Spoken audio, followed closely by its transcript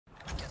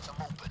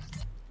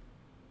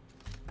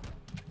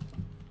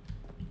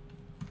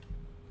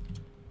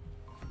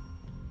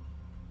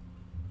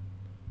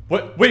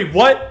What? Wait,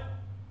 what?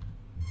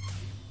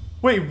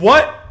 Wait,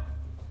 what?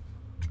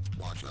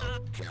 Watch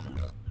out,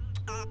 camera.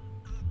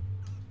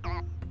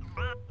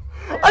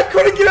 I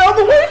couldn't get out of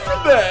the way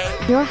from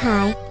that! You're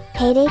high.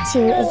 Payday 2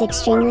 is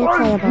extremely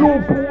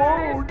playable.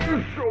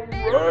 You're so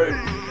right.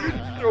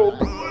 It's so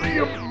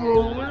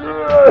playable.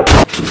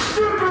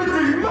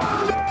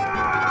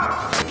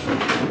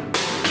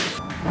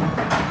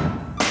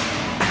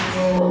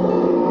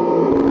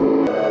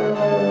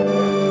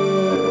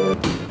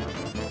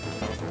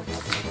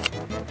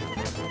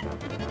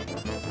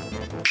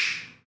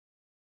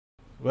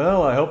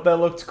 Well, I hope that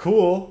looked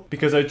cool,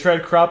 because I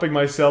tried cropping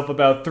myself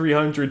about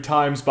 300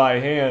 times by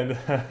hand.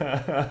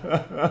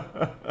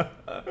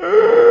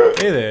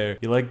 Hey there,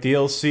 you like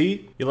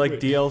DLC? You like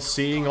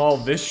DLCing all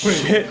this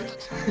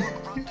shit?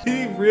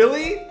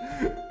 Really?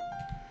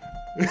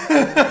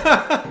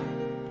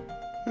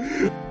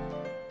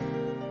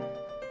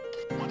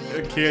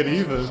 I can't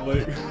even,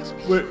 like,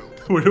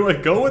 where do I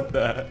go with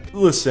that?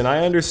 Listen,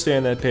 I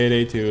understand that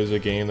Payday 2 is a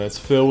game that's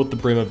filled with the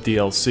brim of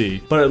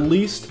DLC, but at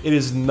least it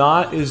is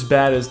not as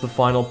bad as the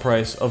final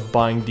price of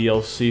buying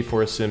DLC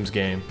for a Sims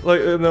game. Like,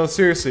 no,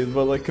 seriously,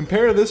 but like,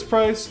 compare to this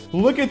price,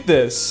 look at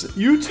this.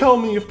 You tell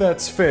me if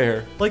that's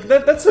fair. Like,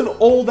 that's an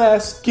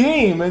old-ass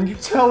game, and you're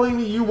telling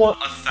me you want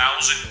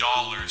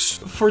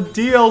 $1,000 for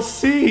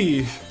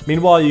DLC.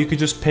 Meanwhile, you could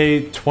just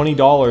pay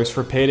 $20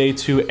 for Payday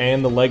 2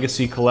 and the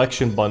Legacy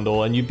Collection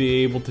bundle, and you'd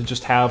be able to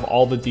just have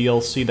all the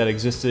DLC that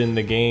existed in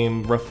the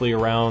game roughly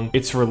around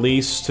its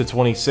release to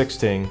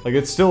 2016. Like,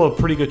 it's still a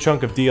pretty good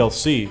chunk of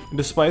DLC. And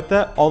despite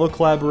that, all the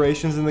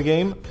collaborations in the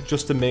game,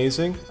 just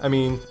amazing. I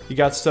mean, you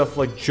got stuff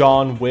like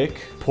John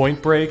Wick,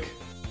 Point Break,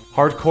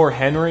 Hardcore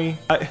Henry.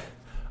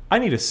 I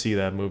need to see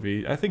that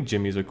movie. I think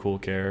Jimmy's a cool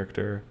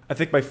character. I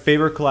think my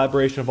favorite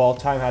collaboration of all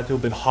time had to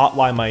have been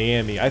Hotline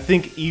Miami. I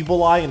think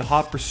Evil Eye and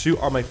Hot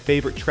Pursuit are my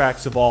favorite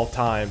tracks of all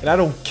time. And I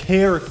don't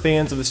care if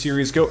fans of the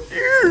series go,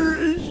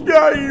 it's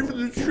not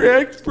even the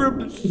tracks from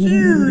the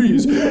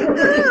series. You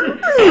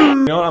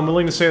know what, I'm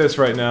willing to say this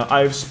right now.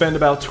 I've spent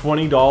about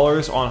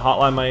 $20 on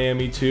Hotline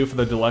Miami 2 for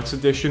the deluxe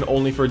edition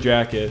only for a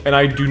jacket. And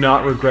I do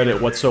not regret it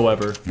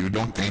whatsoever. You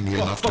don't pay me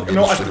enough to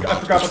No, I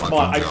forgot about the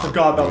mod. I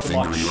forgot about the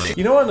mod.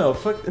 You know what, no,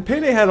 fuck.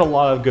 Payday had a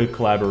lot of good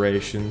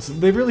collaborations.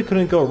 They really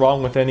couldn't go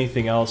wrong with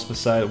anything else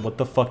besides what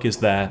the fuck is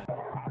that?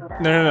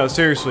 No,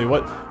 seriously,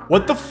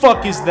 what the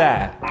fuck is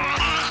that?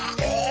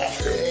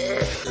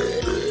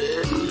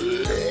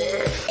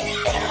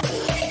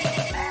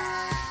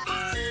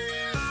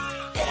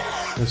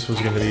 This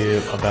was gonna be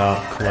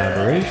about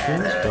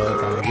collaborations,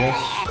 but I guess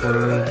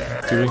we're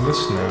doing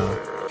this now.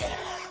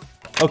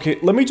 Okay,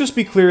 let me just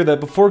be clear that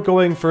before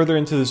going further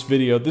into this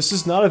video, this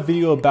is not a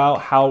video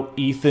about how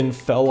Ethan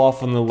fell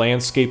off on the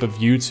landscape of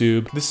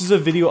YouTube. This is a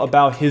video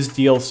about his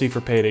DLC for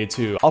Payday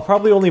 2. I'll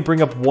probably only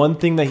bring up one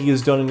thing that he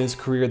has done in his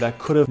career that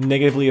could have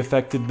negatively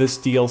affected this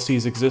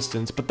DLC's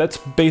existence, but that's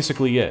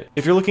basically it.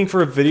 If you're looking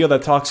for a video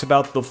that talks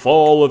about the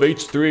fall of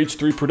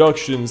H3H3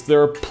 Productions,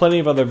 there are plenty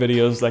of other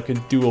videos that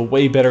could do a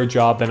way better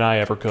job than I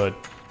ever could.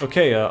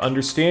 Okay,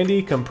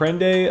 understandee,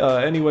 comprende,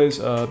 anyways,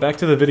 back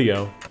to the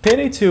video.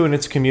 Payday 2 and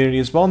its community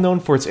is well known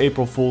for its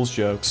April Fool's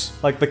jokes,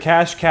 like the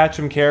Cash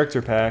Ketchum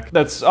character pack,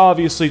 that's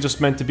obviously just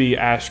meant to be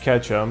Ash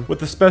Ketchum. With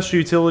the special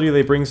utility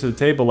they bring to the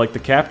table like the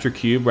capture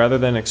cube, rather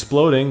than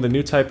exploding, the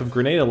new type of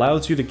grenade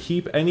allows you to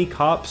keep any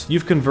cops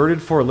you've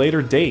converted for a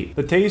later date.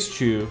 The Taste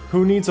Chew,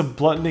 who needs a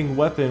blunting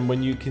weapon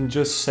when you can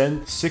just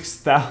send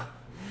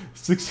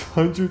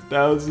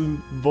 600,000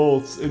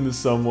 volts into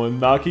someone,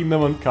 knocking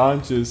them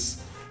unconscious,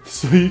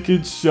 so you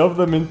can shove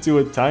them into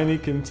a tiny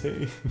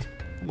container.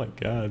 Oh my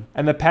god.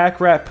 And the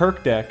Pack Rat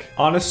perk deck.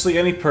 Honestly,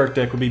 any perk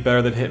deck would be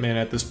better than Hitman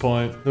at this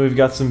point. Then we've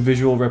got some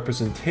visual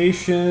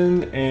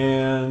representation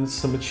and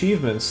some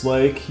achievements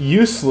like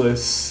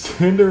useless,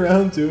 stand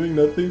around doing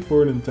nothing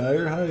for an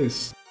entire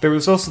heist. There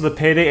was also the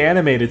Payday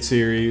animated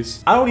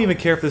series. I don't even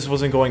care if this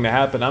wasn't going to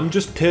happen. I'm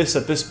just pissed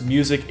that this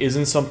music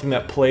isn't something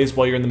that plays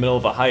while you're in the middle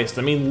of a heist.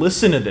 I mean,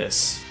 listen to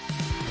this.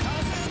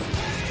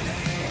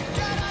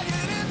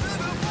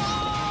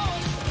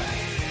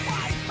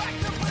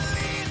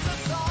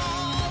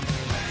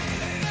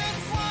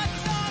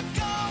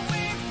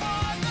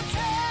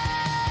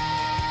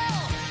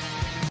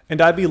 And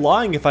I'd be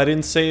lying if I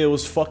didn't say it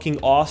was fucking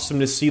awesome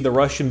to see the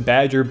Russian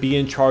Badger be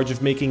in charge of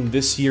making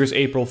this year's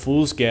April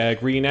Fool's gag,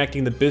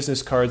 reenacting the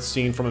business card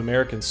scene from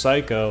American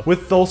Psycho,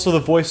 with also the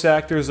voice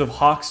actors of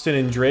Hoxton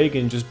and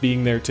Dragon just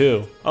being there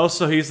too.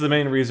 Also, he's the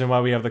main reason why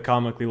we have the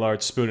comically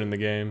large spoon in the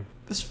game.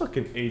 This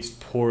fucking aged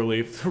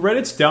poorly.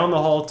 Reddit's down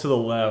the hall to the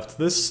left.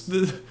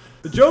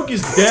 The joke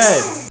is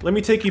dead! Let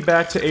me take you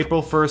back to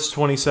April 1st,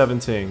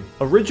 2017.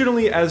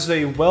 Originally as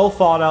a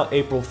well-thought-out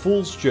April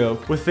Fool's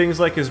joke, with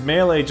things like his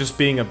melee just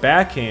being a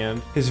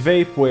backhand, his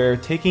vape where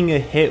taking a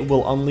hit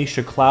will unleash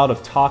a cloud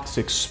of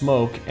toxic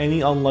smoke,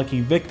 any unlucky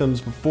victims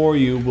before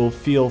you will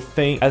feel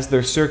faint as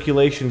their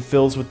circulation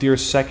fills with your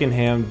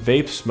secondhand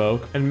vape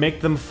smoke, and make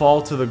them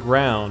fall to the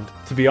ground.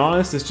 To be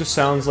honest, this just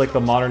sounds like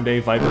the modern-day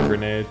Viper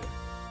grenade.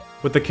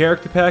 With the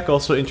character pack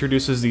also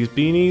introduces these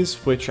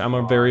beanies, which I'm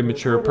a very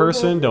mature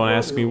person, don't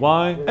ask me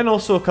why, and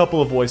also a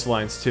couple of voice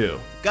lines too.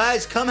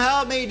 Guys, come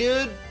help me,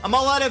 dude. I'm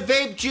all out of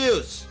vape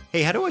juice.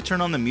 Hey, how do I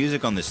turn on the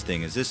music on this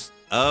thing? Is this...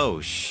 Oh,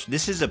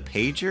 this is a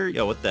pager?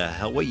 Yo, what the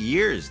hell? What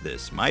year is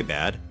this? My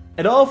bad.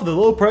 And all for the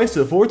low price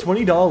of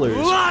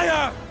 $420.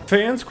 Liar!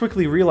 Fans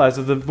quickly realized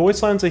that the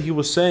voice lines that he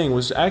was saying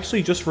was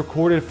actually just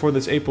recorded for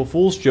this April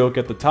Fool's joke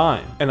at the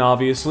time. And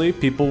obviously,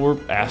 people were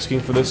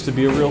asking for this to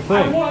be a real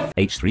thing.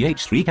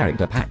 H3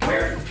 character pack.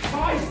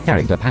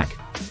 Character pack.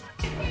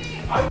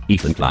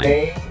 Ethan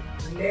Klein.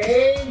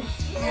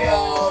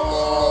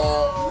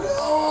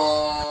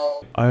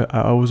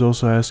 I was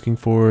also asking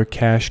for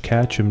Cash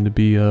Catchem to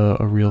be a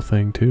real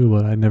thing too,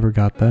 but I never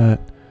got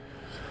that.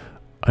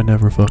 I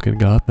never fucking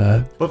got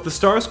that. But if the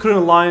stars couldn't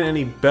align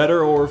any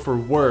better or for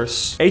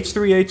worse,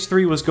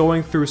 H3H3 was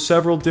going through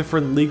several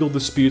different legal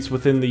disputes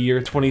within the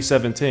year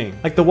 2017.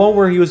 Like the one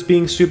where he was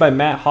being sued by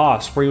Matt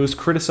Haas, where he was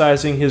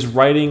criticizing his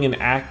writing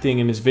and acting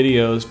in his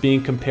videos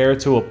being compared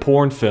to a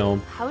porn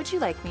film. How would you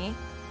like me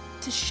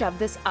to shove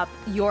this up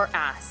your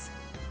ass?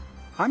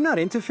 I'm not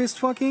into fist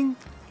fucking,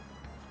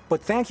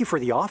 but thank you for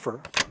the offer.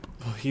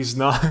 He's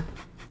not...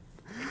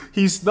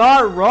 He's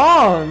not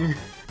wrong!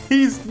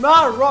 He's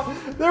not wrong.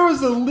 There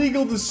was a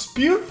legal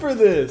dispute for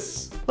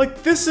this.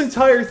 Like, this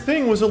entire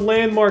thing was a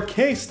landmark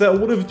case that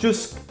would have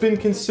just been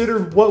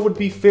considered what would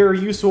be fair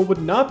use, what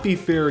would not be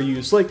fair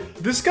use. Like,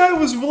 this guy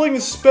was willing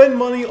to spend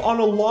money on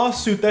a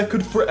lawsuit that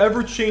could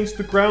forever change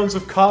the grounds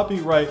of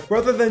copyright,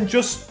 rather than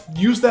just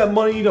use that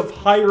money to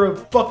hire a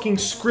fucking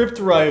script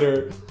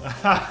writer.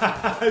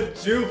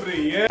 Jupiter,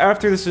 yeah.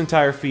 After this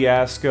entire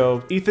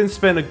fiasco, Ethan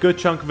spent a good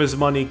chunk of his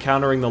money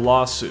countering the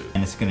lawsuit.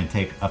 And it's gonna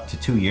take up to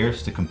 2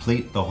 years to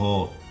complete the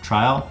whole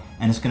trial,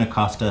 and it's gonna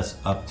cost us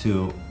up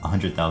to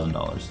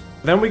 $100,000.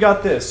 Then we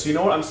got this. You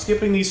know what? I'm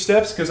skipping these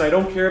steps because I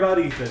don't care about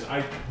Ethan.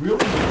 I really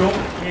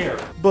don't care.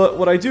 But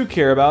what I do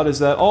care about is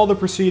that all the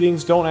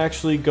proceedings don't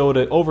actually go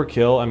to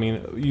Overkill. I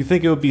mean, you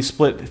think it would be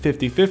split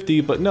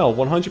 50-50, but no,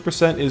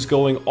 100% is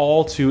going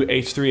all to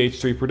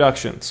H3H3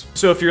 Productions.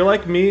 So if you're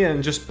like me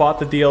and just bought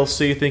the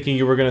DLC thinking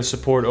you were going to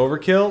support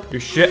Overkill,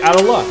 you're shit out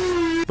of luck.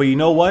 But you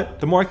know what?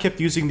 The more I kept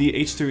using the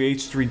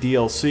H3H3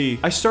 DLC,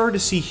 I started to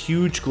see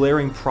huge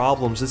glaring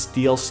problems this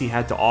DLC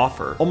had to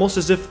offer. Almost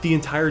as if the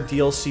entire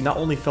DLC not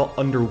only felt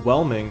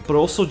underwhelming, but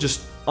also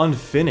just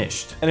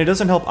unfinished. And it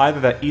doesn't help either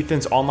that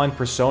Ethan's online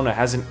persona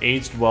hasn't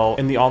aged well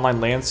in the online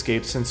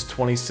landscape since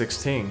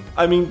 2016.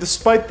 I mean,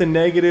 despite the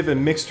negative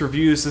and mixed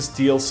reviews this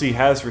DLC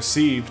has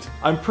received,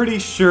 I'm pretty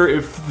sure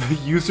if the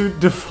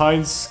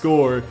user-defined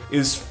score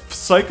is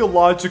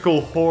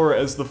psychological horror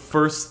as the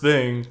first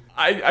thing,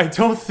 I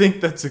don't think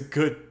that's a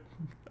good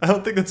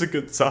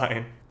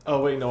sign.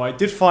 Oh wait, no, I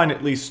did find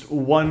at least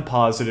one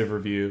positive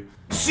review.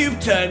 Soup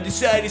Time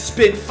decided to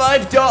spend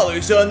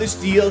 $5 on this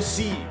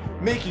DLC,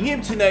 making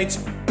him tonight's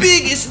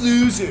biggest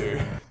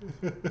loser.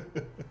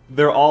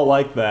 They're all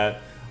like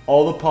that.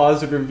 All the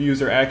positive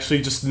reviews are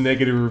actually just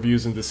negative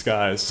reviews in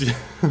disguise.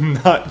 I'm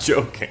not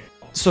joking.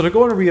 So to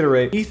go and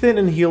reiterate, Ethan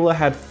and Gila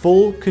had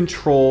full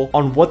control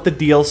on what the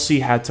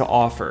DLC had to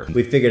offer.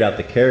 We figured out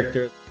the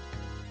character,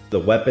 the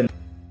weapon,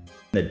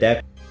 the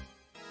deck.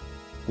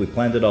 We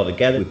planned it all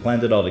together.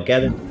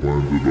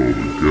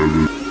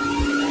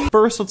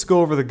 First, let's go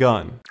over the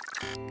gun.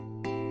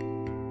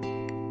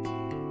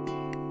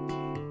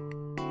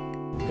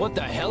 What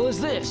the hell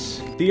is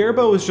this? The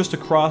airbow is just a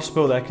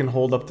crossbow that can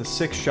hold up to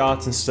 6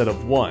 shots instead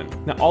of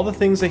 1. Now, all the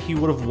things that he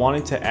would have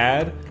wanted to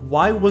add,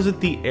 why was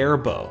it the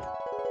airbow?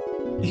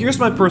 Here's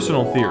my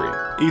personal theory.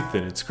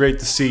 Ethan, it's great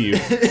to see you.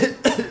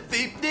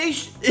 Vape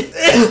Nation.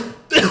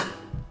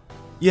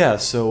 Yeah,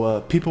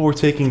 so people were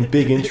taking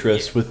big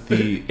interest with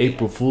the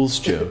April Fool's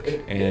joke,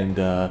 and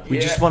we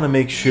just want to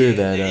make sure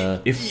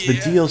that if the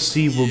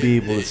DLC will be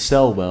able to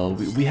sell well,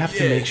 we have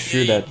to make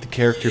sure that the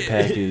character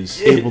pack is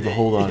able to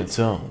hold on its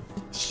own.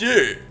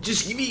 Sure,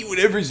 just give me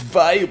whatever's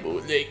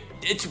viable, like,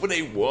 that's what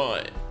I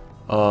want.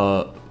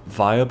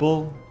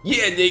 Viable?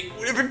 Yeah, like,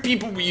 whatever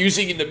people were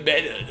using in the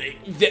meta,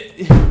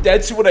 like,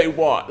 that's what I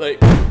want,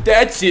 like,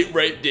 that's it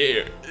right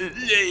there.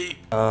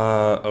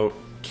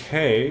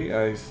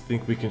 Okay, I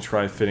think we can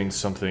try fitting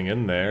something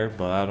in there,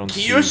 but I don't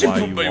see why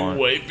Kiyoshi you put my want...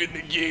 wife in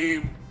the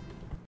game.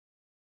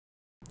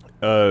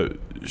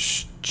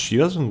 She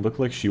doesn't look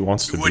like she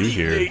wants to What be do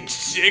you here. think,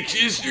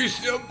 sexist or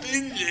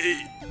something?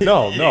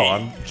 No,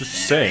 I'm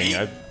just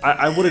saying,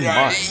 I wouldn't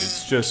mind,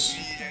 it's just...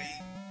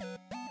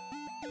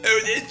 Oh,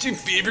 that's your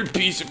favorite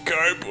piece of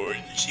cardboard.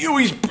 She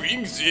always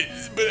brings it,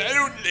 but I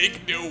don't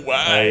know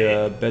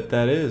why. I bet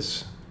that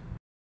is.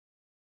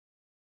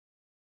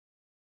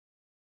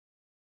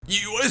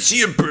 You want to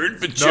see a bird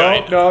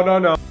vagina?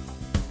 No.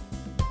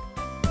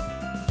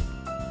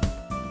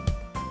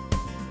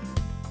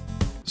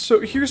 So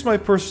here's my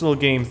personal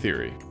game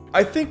theory.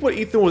 I think what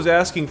Ethan was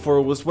asking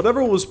for was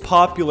whatever was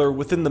popular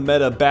within the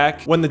meta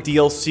back when the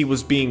DLC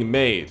was being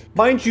made.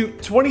 Mind you,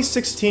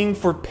 2016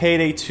 for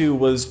Payday 2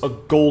 was a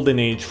golden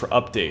age for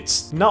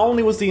updates. Not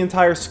only was the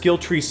entire skill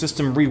tree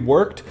system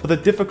reworked, but the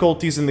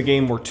difficulties in the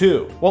game were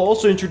too, while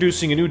also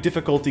introducing a new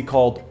difficulty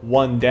called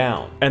 1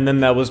 down. And then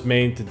that was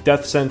made to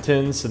death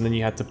sentence, and then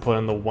you had to put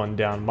in the 1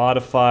 down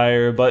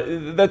modifier, but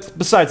that's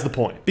besides the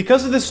point.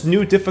 Because of this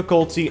new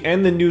difficulty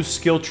and the new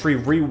skill tree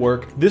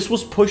rework, this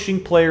was pushing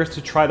players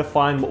to try to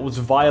find what was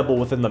viable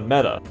within the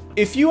meta.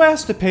 If you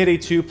asked a Payday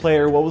 2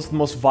 player what was the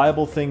most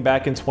viable thing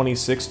back in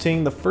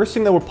 2016, the first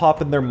thing that would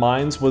pop in their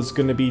minds was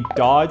going to be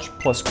dodge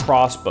plus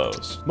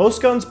crossbows.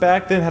 Most guns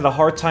back then had a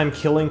hard time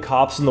killing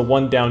cops in the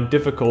 1 down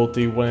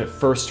difficulty when it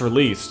first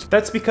released.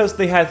 That's because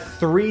they had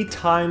 3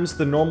 times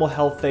the normal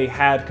health they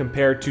had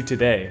compared to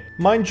today.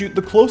 Mind you, the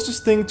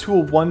closest thing to a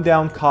 1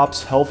 down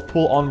cop's health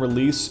pool on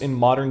release in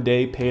modern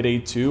day Payday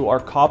 2 are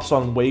cops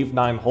on Wave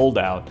 9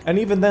 holdout, and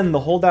even then the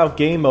holdout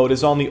game mode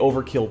is on the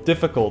overkill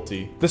difficulty.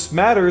 This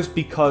matters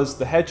because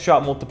the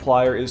headshot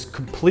multiplier is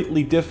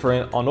completely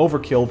different on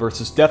overkill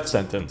versus death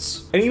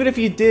sentence. And even if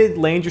you did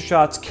land your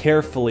shots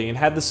carefully and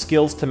had the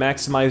skills to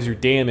maximize your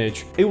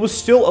damage, it was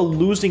still a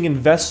losing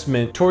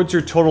investment towards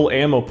your total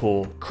ammo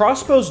pool.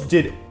 Crossbows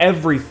did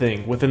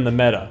everything within the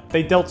meta.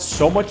 They dealt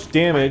so much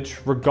damage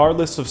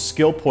regardless of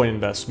skill point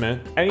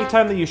investment.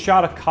 Anytime that you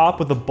shot a cop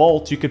with a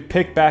bolt, you could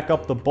pick back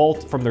up the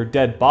bolt from their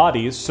dead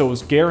bodies, so it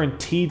was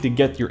guaranteed to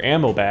get your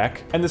ammo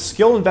back. And the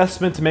skill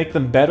investment to make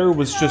them better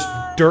was just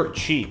dirt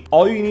cheap.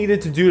 All you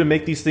needed to do to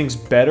make these things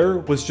better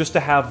was just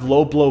to have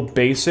low blow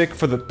basic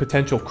for the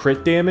potential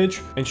crit damage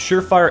and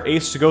surefire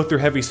ace to go through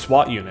heavy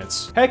SWAT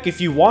units. Heck,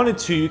 if you wanted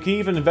to, you could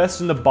even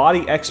invest in the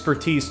body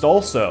expertise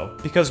also,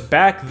 because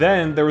back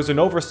then there was an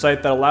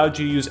oversight that allowed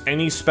you to use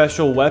any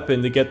special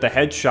weapon to get the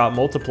headshot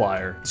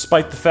multiplier.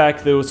 Despite the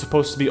fact that it was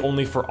supposed to be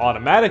only for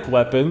automatic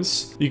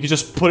weapons, you could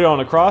just put it on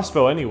a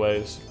crossbow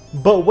anyways.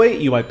 But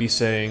wait, you might be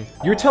saying,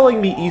 you're telling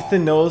me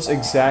Ethan knows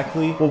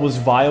exactly what was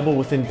viable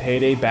within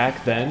Payday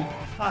back then?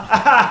 Fuck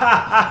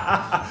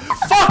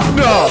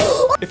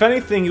no! If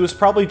anything, he was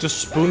probably just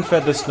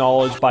spoon-fed this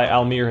knowledge by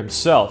Almir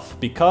himself,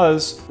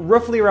 because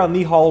roughly around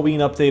the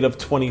Halloween update of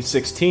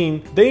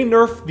 2016, they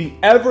nerfed the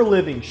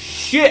ever-living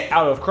shit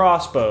out of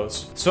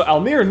crossbows. So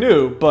Almir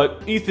knew,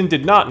 but Ethan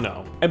did not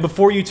know. And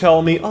before you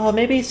tell me, oh,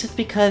 maybe it's just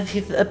because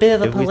he's a bit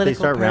of a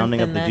political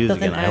person that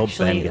doesn't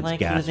actually like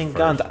using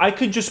guns, I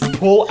could just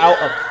pull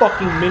out a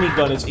fucking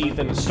minigun as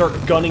Ethan and start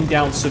gunning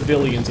down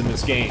civilians in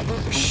this game.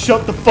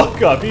 Shut the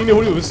fuck up, you knew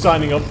what he was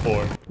signing up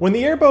for. When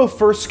the airbow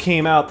first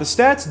came out, the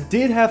stats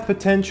did have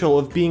potential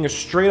of being a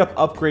straight up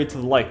upgrade to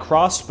the light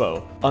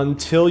crossbow,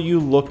 until you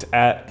looked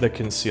at the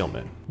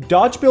concealment.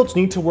 Dodge builds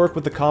need to work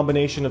with the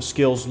combination of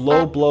skills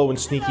Low Blow and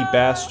Sneaky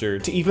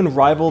Bastard to even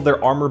rival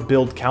their armor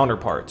build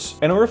counterparts.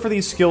 In order for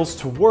these skills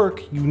to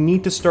work, you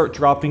need to start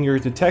dropping your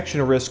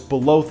detection risk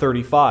below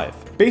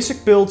 35.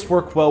 Basic builds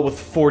work well with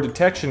 4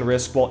 detection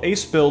risk, while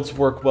ace builds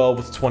work well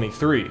with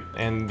 23.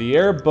 And the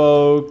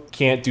airbow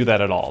can't do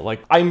that at all.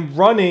 Like, I'm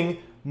running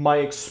my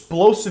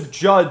explosive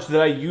judge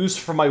that I use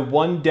for my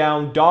 1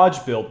 down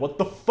dodge build. What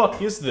the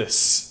fuck is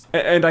this?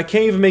 And I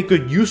can't even make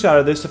good use out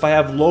of this if I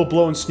have Low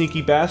Blow and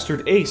Sneaky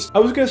Bastard ace. I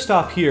was gonna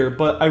stop here,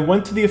 but I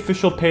went to the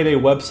official Payday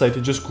website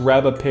to just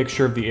grab a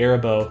picture of the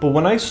airbow. But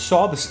when I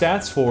saw the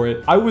stats for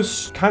it, I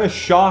was kind of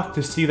shocked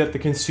to see that the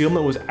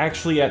concealment was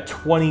actually at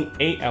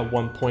 28 at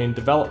one point in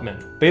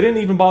development. They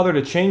didn't even bother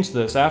to change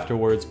this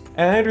afterwards.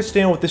 And I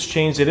understand with this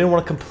change, they didn't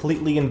want to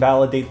completely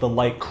invalidate the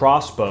light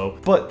crossbow,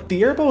 but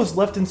the airbow is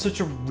left in such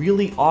a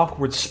really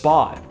awkward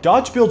spot.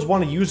 Dodge builds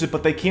want to use it,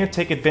 but they can't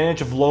take advantage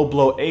of Low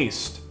Blow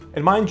aced.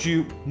 And mind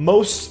you,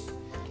 most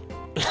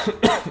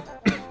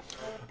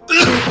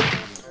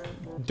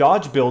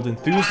dodge build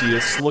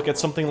enthusiasts look at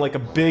something like a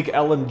big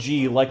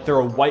LMG like they're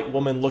a white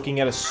woman looking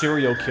at a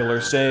serial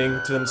killer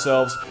saying to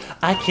themselves,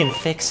 I can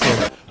fix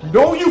him.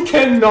 No, you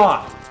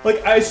cannot!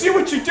 Like, I see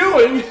what you're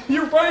doing!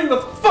 You're running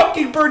the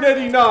fucking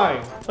Bernetti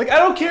 9! Like, I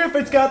don't care if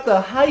it's got the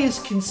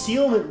highest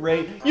concealment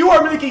rate, you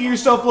are making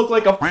yourself look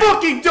like a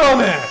fucking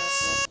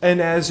dumbass!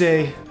 And as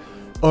a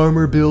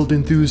armor build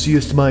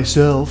enthusiast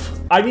myself,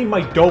 I need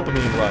my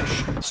dopamine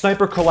rush,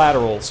 sniper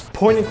collaterals,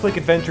 point and click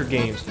adventure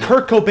games,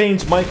 Kurt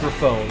Cobain's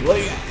microphone,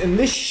 like, and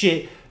this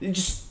shit, it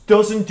just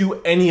doesn't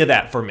do any of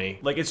that for me.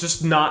 Like, it's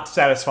just not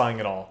satisfying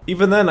at all.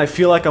 Even then, I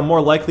feel like I'm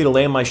more likely to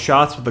land my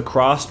shots with the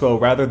crossbow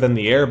rather than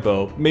the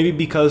airbow. Maybe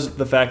because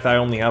the fact that I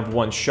only have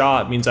 1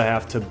 shot means I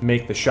have to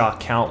make the shot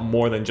count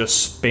more than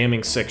just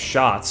spamming 6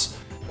 shots.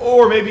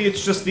 Or maybe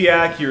it's just the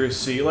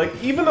accuracy. Like,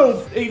 even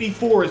though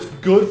 84 is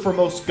good for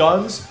most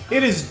guns,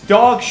 it is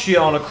dog shit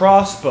on a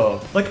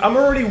crossbow. Like, I'm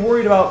already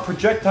worried about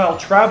projectile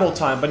travel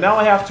time, but now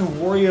I have to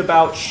worry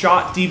about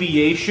shot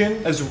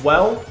deviation as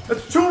well?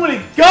 That's too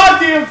many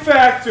goddamn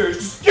factors!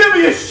 Just give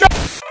me a shot!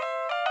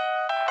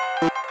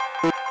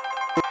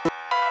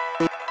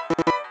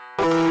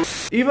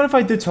 Even if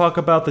I did talk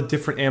about the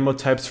different ammo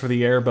types for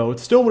the airbow, it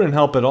still wouldn't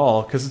help at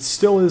all, because it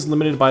still is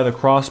limited by the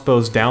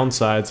crossbow's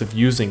downsides of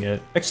using it.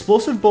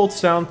 Explosive bolts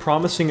sound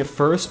promising at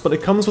first, but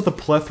it comes with a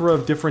plethora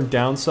of different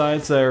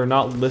downsides that are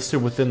not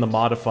listed within the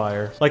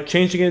modifier. Like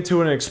changing it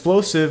into an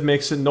explosive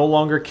makes it no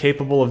longer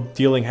capable of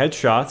dealing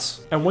headshots,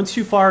 and once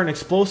you fire an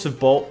explosive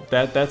bolt,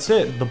 that's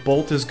it. The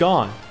bolt is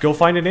gone. Go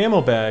find an ammo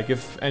bag,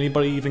 if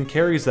anybody even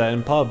carries that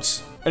in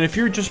pubs. And if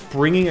you're just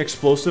bringing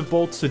explosive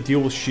bolts to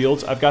deal with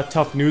shields, I've got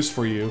tough news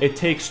for you. It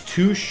takes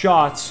 2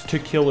 shots to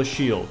kill a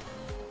shield.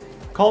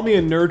 Call me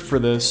a nerd for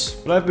this,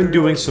 but I've been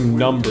doing some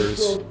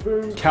numbers.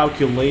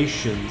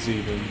 Calculations,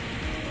 even.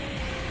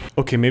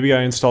 Okay, maybe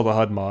I installed a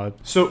HUD mod.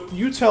 So,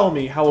 you tell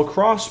me how a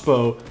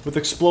crossbow with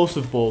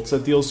explosive bolts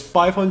that deals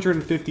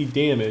 550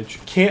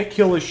 damage can't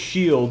kill a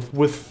shield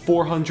with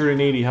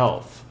 480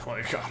 health.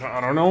 Like,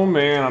 I don't know,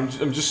 man.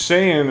 I'm just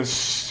saying,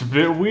 it's a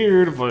bit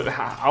weird, but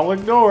I'll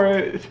ignore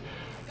it.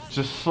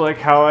 Just like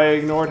how I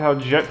ignored how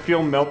jet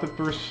fuel melted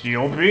through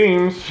steel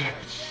beams.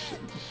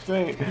 Just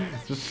saying.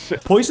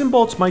 Poison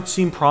bolts might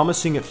seem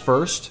promising at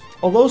first.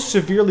 Although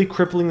severely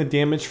crippling the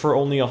damage for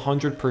only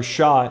 100 per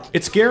shot,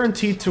 it's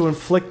guaranteed to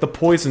inflict the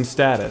poison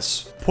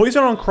status.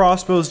 Poison on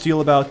crossbows deal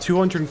about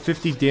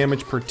 250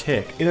 damage per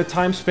tick, in a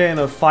time span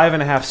of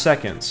 5.5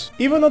 seconds.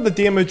 Even though the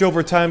damage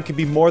over time can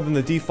be more than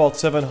the default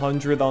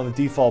 700 on the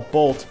default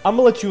bolt, I'm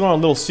gonna let you on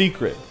a little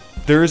secret.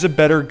 There is a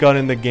better gun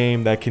in the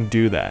game that can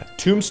do that.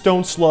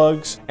 Tombstone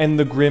Slugs and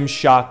the Grim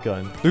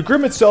Shotgun. The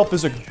Grim itself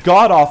is a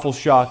god-awful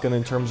shotgun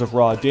in terms of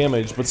raw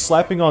damage, but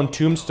slapping on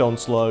Tombstone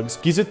Slugs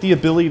gives it the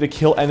ability to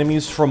kill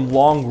enemies from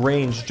long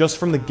range just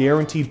from the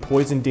guaranteed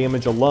poison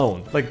damage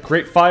alone. Like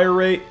great fire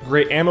rate,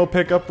 great ammo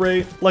pickup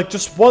rate, like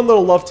just one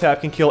little love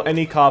tap can kill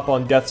any cop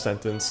on death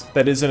sentence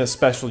that isn't a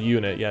special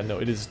unit. Yeah, no,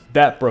 it is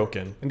that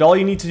broken. And all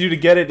you need to do to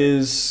get it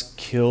is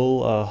kill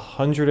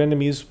 100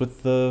 enemies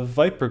with the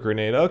Viper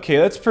Grenade. Okay,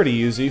 that's pretty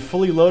easy.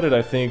 Fully loaded,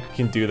 I think,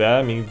 can do that.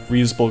 I mean,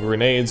 reusable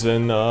grenades,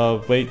 and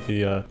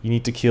you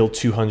need to kill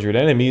 200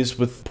 enemies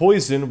with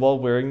poison while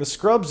wearing the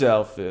Scrubs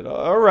outfit.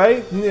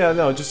 Alright, yeah,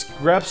 no, just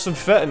grab some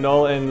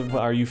fentanyl and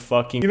are you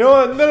fucking... You know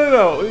what?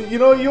 No. You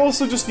know, you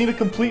also just need a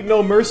complete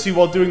no mercy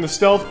while doing the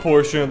stealth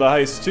portion of the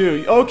heist,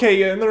 too. Okay,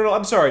 yeah, no,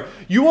 I'm sorry.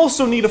 You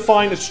also need to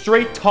find a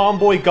straight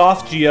tomboy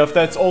goth GF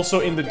that's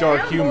also into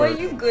dark humor. Boy,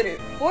 you good at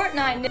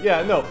Fortnite.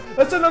 Yeah, no,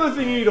 that's another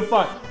thing you need to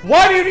find.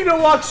 Why do you need to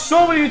unlock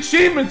so many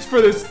achievements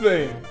for this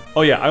thing?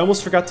 Oh yeah, I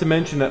almost forgot to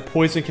mention that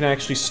poison can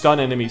actually stun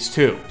enemies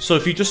too. So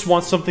if you just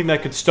want something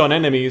that could stun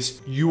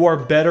enemies, you are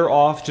better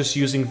off just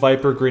using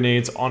Viper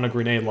grenades on a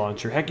grenade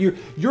launcher. Heck,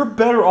 you're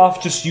better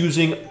off just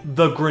using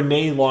the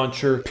grenade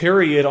launcher,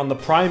 period, on the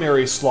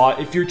primary slot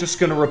if you're just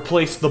gonna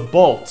replace the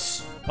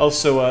bolts.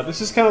 Also,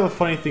 this is kind of a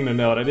funny thing to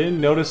note. I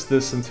didn't notice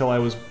this until I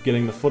was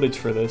getting the footage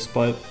for this,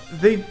 but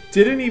they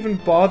didn't even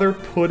bother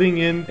putting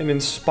in an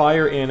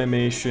Inspire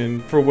animation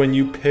for when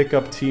you pick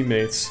up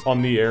teammates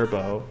on the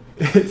airbow.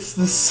 It's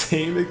the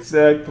same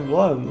exact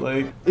one.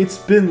 Like, it's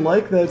been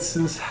like that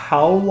since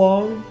how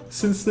long?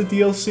 Since the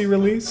DLC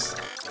release?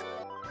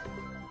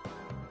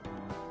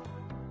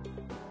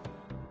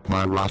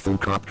 My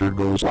Rafflecopter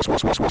goes.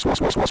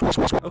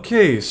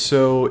 Okay,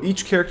 so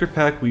each character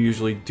pack we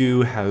usually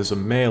do has a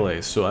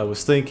melee, so I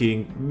was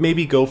thinking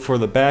maybe go for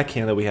the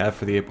backhand that we have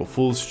for the April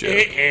Fool's joke.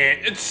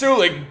 It's so,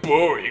 like,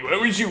 boring. Why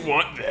would you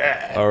want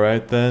that?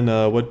 Alright then,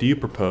 what do you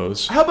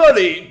propose? How about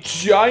a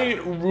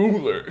giant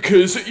ruler?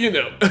 Cause, you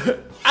know,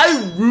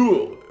 I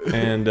rule.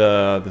 And,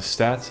 the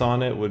stats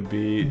on it would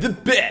be... The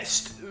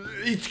best.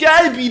 It's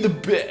gotta be the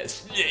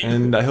best.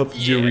 And I hope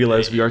you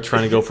realize we are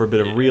trying to go for a bit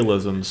of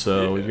realism,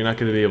 so you're not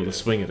gonna be able to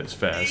swing it as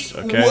fast,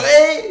 okay?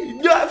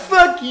 What? No,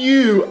 fuck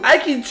you! I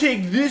can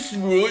take this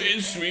ruler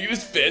and swing it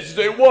as fast as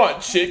I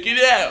want. Check it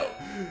out.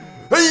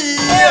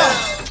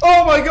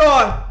 Oh my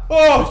god!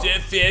 Oh! Was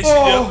that fast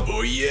enough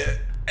for you?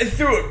 I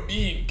threw a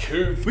mean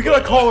curve. We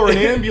gotta call her an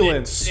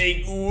ambulance.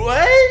 Like,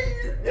 what?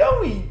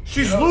 No,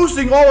 She's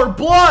losing all her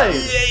blood!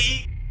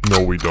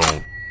 No, we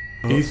don't.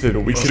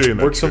 Ethan, we Stay in can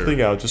that work chair.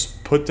 something out.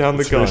 Just put down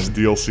the gun. Finish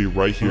the DLC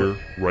right here,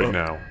 right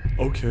now.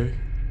 Okay.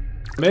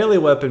 Melee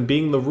weapon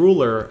being the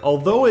ruler,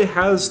 although it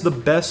has the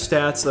best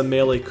stats a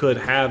melee could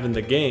have in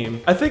the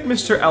game, I think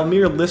Mr.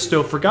 Almir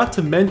Listo forgot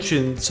to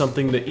mention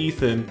something to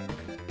Ethan.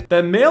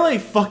 That melee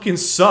fucking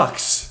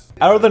sucks.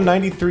 Out of the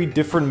 93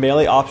 different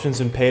melee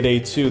options in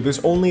PayDay 2,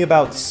 there's only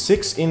about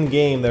 6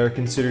 in-game that are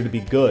considered to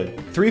be good.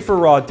 3 for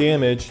raw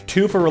damage,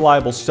 2 for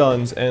reliable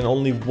stuns, and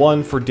only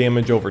 1 for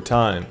damage over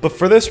time. But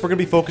for this, we're going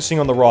to be focusing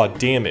on the raw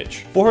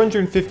damage.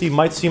 450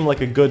 might seem like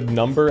a good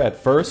number at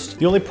first.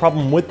 The only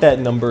problem with that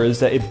number is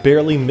that it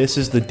barely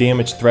misses the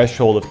damage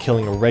threshold of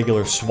killing a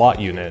regular SWAT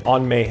unit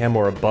on Mayhem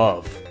or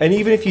above. And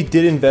even if you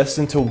did invest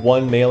into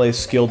one melee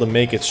skill to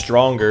make it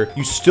stronger,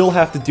 you still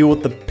have to deal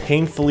with the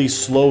painfully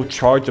slow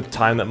charge-up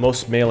time that most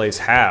melees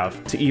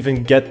have to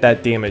even get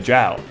that damage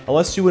out,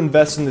 unless you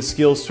invest in the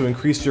skills to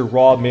increase your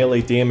raw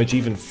melee damage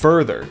even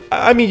further.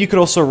 I mean, you could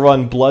also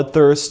run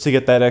Bloodthirst to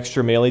get that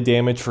extra melee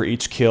damage for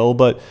each kill,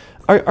 but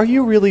are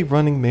you really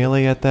running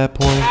melee at that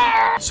point?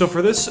 So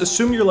for this,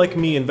 assume you're like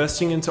me,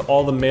 investing into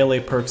all the melee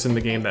perks in the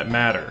game that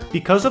matter.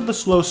 Because of the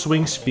slow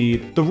swing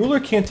speed, the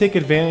ruler can't take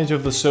advantage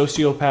of the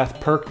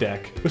Sociopath perk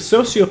deck. With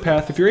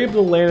Sociopath, if you're able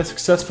to land a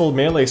successful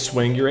melee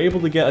swing, you're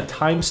able to get a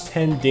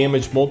 ×10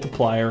 damage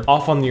multiplier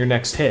off on your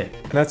next hit.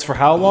 And that's for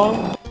how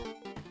long?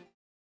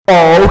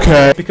 Oh,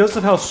 okay. Because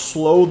of how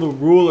slow the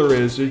ruler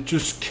is, it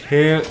just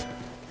can't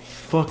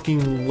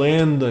fucking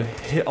land the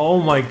hit.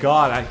 Oh my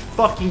god, I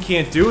fucking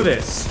can't do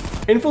this.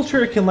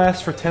 Infiltrator can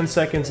last for 10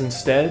 seconds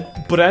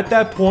instead, but at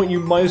that point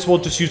you might as well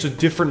just use a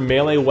different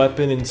melee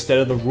weapon instead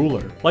of the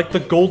ruler. Like the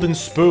golden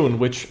spoon,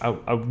 which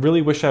I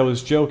really wish I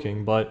was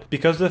joking, but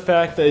because of the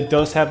fact that it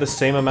does have the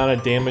same amount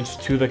of damage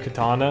to the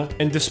katana,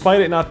 and despite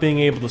it not being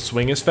able to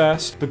swing as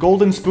fast, the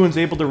golden spoon's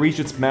able to reach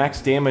its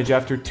max damage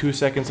after 2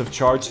 seconds of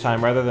charge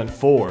time rather than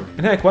 4.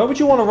 And heck, why would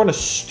you want to run a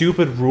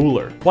stupid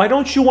ruler? Why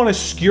don't you want to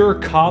skewer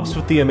cops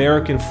with the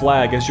American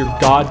flag as your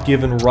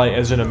God-given right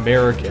as an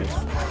American?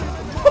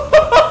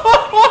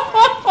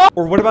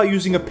 Or what about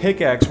using a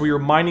pickaxe where you're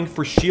mining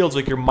for shields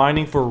like you're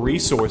mining for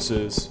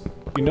resources?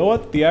 You know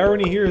what? The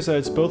irony here is that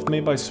it's both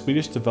made by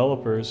Swedish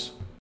developers.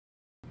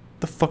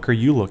 The fuck are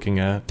you looking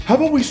at? How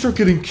about we start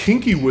getting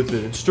kinky with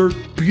it and start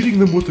beating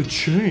them with a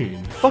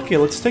chain? Fuck it,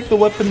 let's take the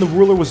weapon the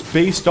ruler was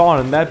based on,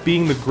 and that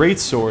being the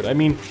greatsword. I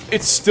mean,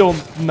 it's still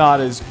not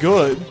as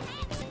good,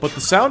 but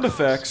the sound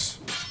effects...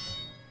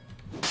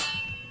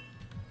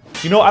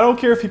 You know, I don't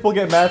care if people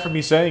get mad for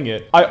me saying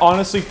it. I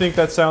honestly think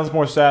that sounds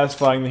more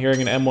satisfying than hearing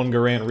an M1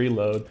 Garand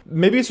reload.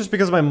 Maybe it's just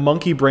because of my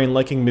monkey brain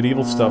liking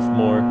medieval stuff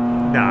more.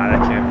 Nah,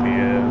 that can't be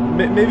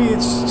it. Maybe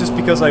it's just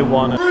because I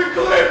wanna...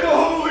 Reclaim the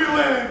Holy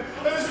Land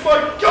as my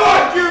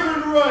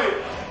God-given right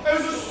as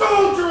a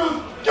soldier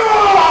of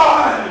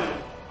God!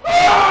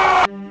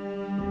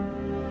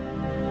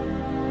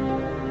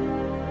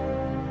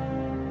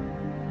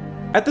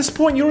 At this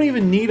point, you don't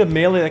even need a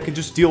melee that could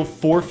just deal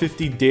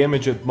 450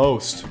 damage at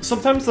most.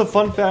 Sometimes the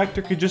fun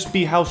factor could just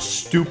be how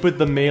stupid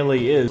the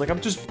melee is. Like,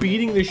 I'm just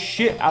beating the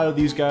shit out of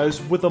these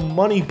guys with a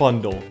money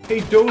bundle.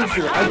 Hey,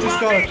 Dozer, I just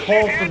got a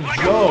call from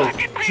Joe.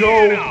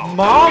 Joe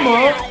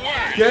Mama!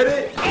 Get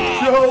it?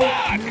 Joe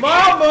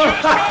Mama!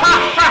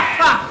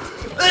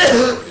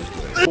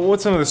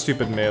 What's another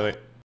stupid melee?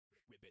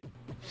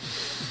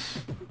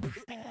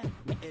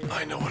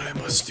 I know what I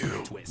must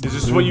do. Is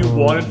this what you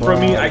wanted from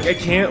me? I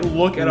can't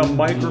look at a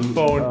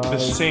microphone the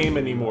same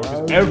anymore.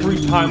 Because every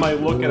time I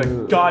look at a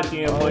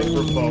goddamn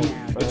microphone,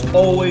 it's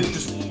always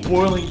just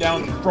boiling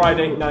down to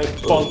Friday Night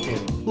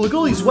Funkin'. Look,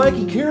 all these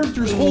wacky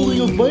characters holding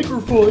a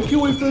microphone. I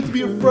can't wait for that to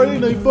be a Friday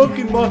Night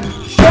Funkin',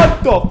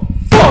 Shut the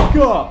fuck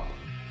up!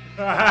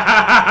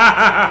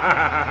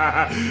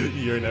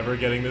 You're never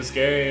getting this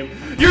game.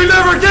 You're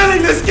never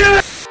getting this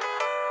game!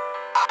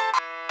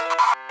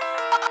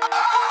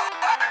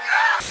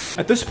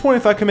 At this point,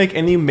 if I can make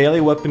any melee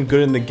weapon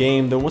good in the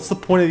game, then what's the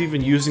point of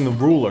even using the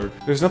ruler?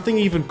 There's nothing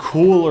even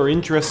cool or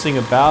interesting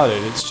about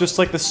it. It's just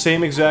like the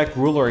same exact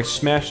ruler I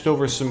smashed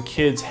over some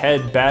kid's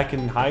head back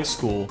in high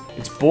school.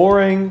 It's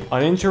boring,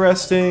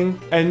 uninteresting,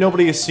 and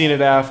nobody has seen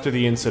it after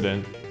the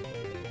incident.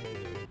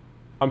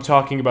 I'm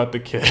talking about the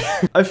kid.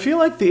 I feel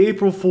like the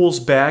April Fool's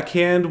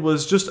backhand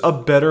was just a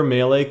better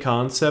melee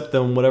concept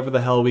than whatever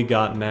the hell we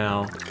got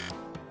now.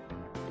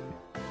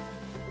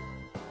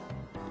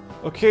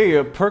 Okay,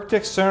 a perk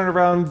deck centered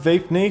around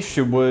Vape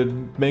Nation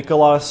would make a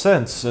lot of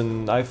sense,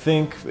 and I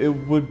think it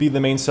would be the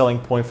main selling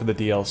point for the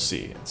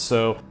DLC.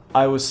 So,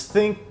 I was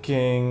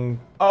thinking...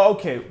 Oh,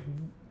 okay,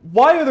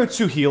 why are there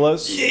 2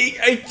 healers? Yeah,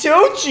 I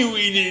told you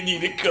we didn't need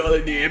to call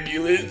an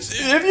ambulance.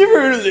 Have you ever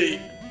heard of, like,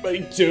 my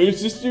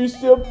toes do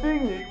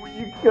something? Like, when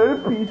you cut a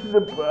piece of the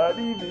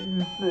body, then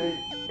you say,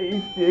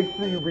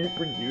 asexually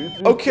reproduce.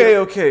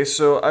 Okay,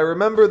 so I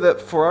remember that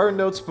for our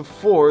notes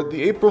before,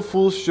 the April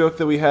Fool's joke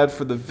that we had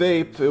for the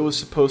vape, it was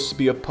supposed to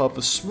be a puff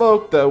of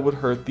smoke that would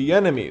hurt the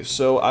enemy.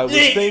 So I was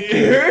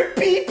thinking... Hurt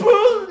people?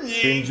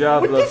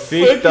 What the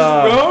fuck is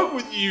wrong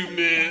with you,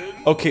 man?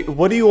 Okay,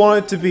 what do you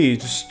want it to be?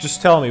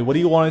 Just tell me, what do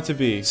you want it to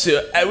be?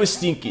 So, I was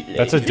thinking, like,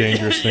 That's a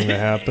dangerous thing to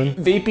happen.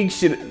 Vaping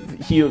should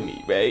heal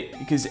me, right?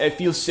 Because I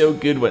feel so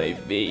good when I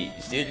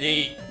vape. So,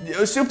 like,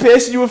 also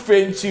pass it to a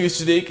friend too,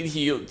 so they can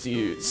heal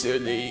too. So,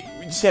 like,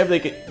 we just have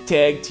like a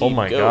tag team. Oh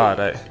my god,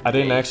 I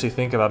didn't actually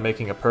think about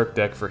making a perk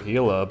deck for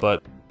Gila,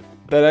 but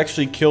that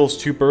actually kills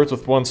 2 birds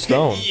with 1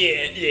 stone.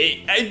 Yeah,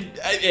 I'm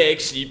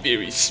actually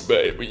very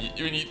smart when you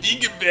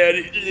think about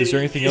it. Is there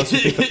anything else you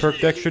think the perk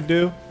deck should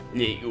do?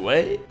 Like,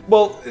 what?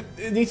 Well,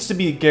 it needs to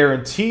be a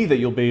guarantee that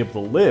you'll be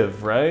able to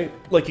live, right?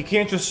 Like, you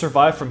can't just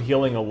survive from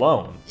healing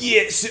alone.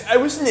 Yeah, so I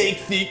was, like,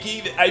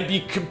 thinking that I'd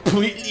be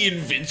completely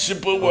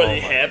invincible when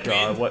it happened.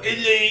 God, what?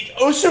 And, like,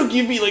 also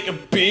give me, like, a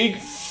big,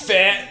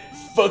 fat,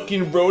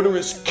 fucking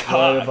rotorous cock.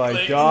 What have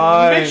I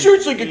done? Make sure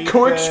it's, like, a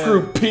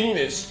corkscrew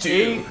penis,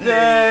 too.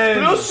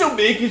 But also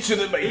make it so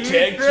that my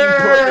tag team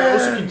partner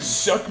also can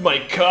suck my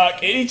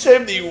cock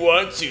anytime they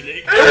want to.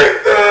 Like,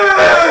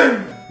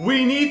 Ethan!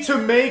 We need to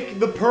make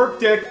the perk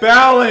deck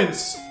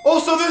balance.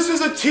 Also, this is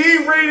a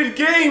T-rated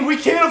game. We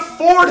can't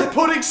afford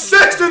putting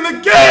sex in the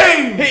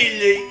game. Hey,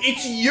 like,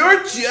 it's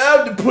your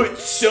job to put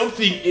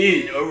something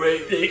in,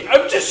 alright? Like,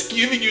 I'm just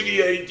giving you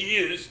the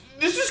ideas.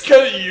 This is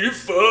kind of your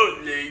fault,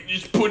 like,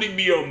 just putting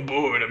me on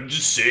board, I'm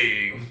just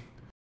saying.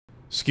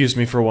 Excuse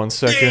me for 1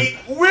 second.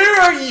 Hey,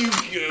 where are you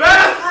going?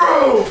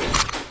 Bathroom!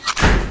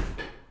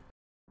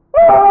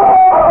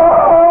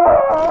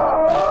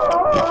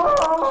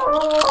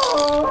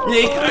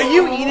 Like, are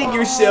you eating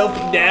yourself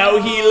now,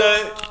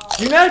 Gila?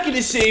 You're not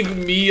gonna save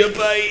me a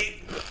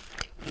bite?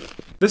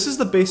 This is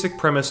the basic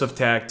premise of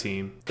Tag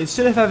Team.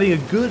 Instead of having a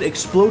good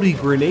exploding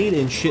grenade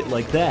and shit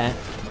like that,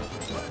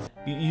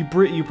 you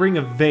bring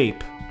a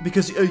vape.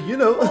 Because, you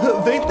know,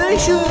 Vape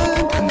Nation!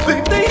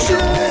 Vape Nation!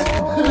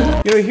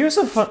 You know, here's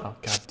a fun- oh,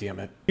 god damn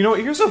it. You know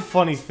what, here's a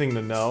funny thing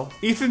to know.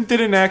 Ethan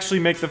didn't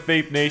actually make the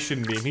Vape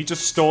Nation meme, he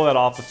just stole that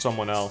off of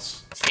someone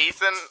else.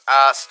 Ethan,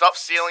 stop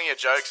stealing your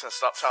jokes and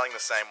stop telling the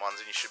same ones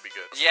and you should be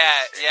good.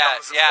 Yeah.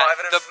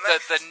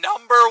 The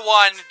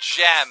 #1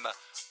 gem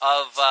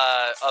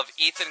of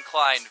Ethan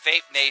Klein,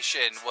 Vape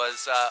Nation,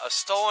 was a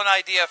stolen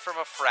idea from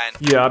a friend.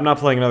 Yeah, I'm not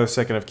playing another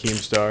second of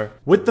Keemstar.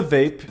 With the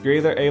vape, you're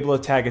either able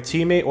to tag a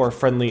teammate or a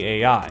friendly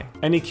AI.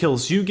 Any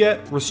kills you get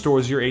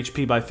restores your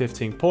HP by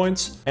 15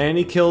 points, and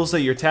any kills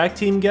that your tag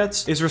team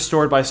gets is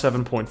restored by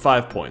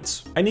 7.5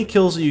 points. Any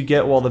kills that you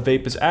get while the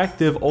vape is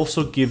active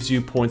also gives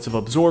you points of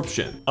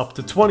absorption, up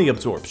to 20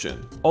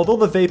 absorption. Although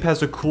the vape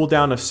has a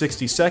cooldown of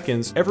 60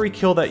 seconds, every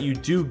kill that you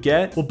do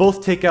get will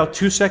both take out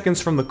 2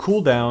 seconds from the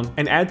cooldown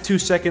and add 2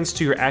 seconds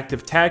to your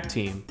active tag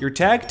team. Your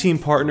tag team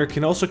partner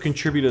can also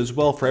contribute as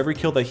well. For every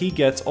kill that he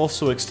gets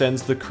also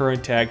extends the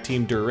current tag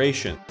team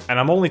duration. And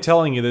I'm only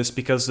telling you this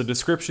because the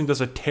description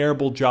does a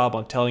terrible job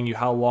on telling you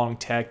how long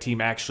tag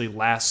team actually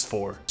lasts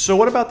for. So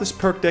what about this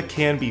perk deck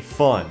can be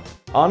fun?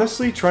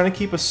 Honestly, trying to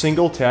keep a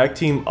single tag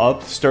team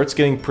up starts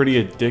getting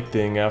pretty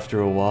addicting after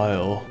a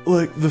while.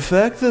 Like, the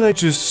fact that I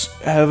just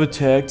have a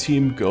tag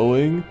team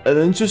going, and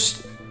then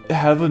just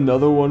have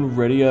another one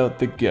ready out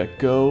the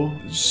get-go,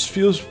 just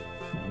feels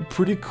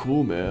pretty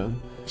cool,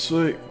 man. It's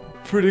like,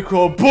 pretty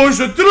cool. Push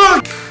the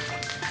truck!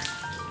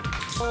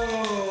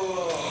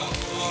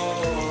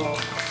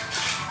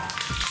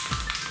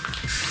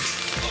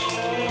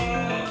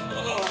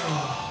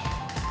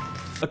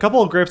 A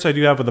couple of gripes I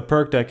do have with the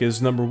perk deck is,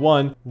 number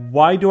one,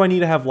 why do I need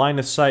to have line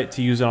of sight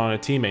to use it on a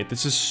teammate?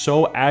 This is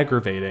so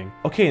aggravating.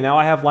 Okay, now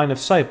I have line of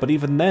sight, but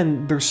even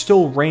then, there's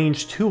still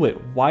range to it.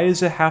 Why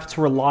does it have to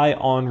rely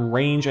on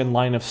range and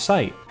line of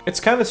sight? It's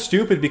kind of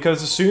stupid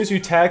because as soon as you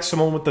tag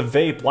someone with the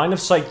vape, line of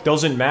sight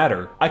doesn't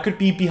matter. I could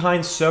be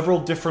behind several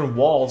different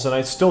walls and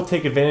I still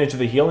take advantage of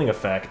the healing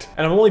effect.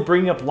 And I'm only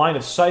bringing up line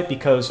of sight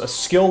because a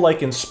skill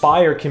like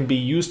Inspire can be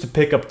used to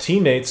pick up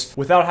teammates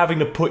without having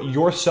to put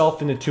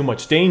yourself into too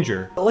much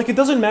danger. Like, it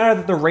doesn't matter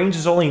that the range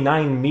is only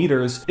 9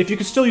 meters. If you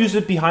can still use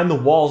it behind the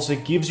walls,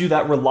 it gives you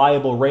that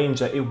reliable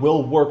range that it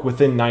will work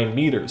within 9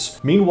 meters.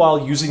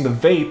 Meanwhile, using the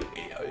vape,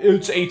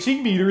 it's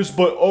 18 meters,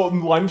 but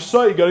line of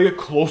sight, you gotta get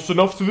close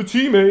enough to the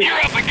teammate. You're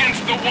up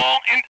against the wall,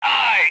 and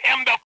I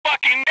am the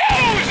fucking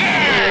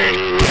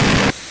loser!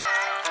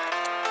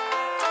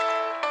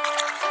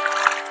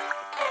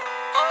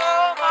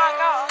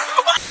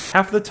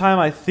 Half the time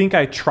I think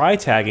I try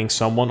tagging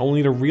someone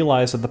only to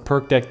realize that the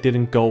perk deck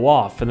didn't go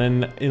off, and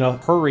then in a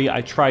hurry I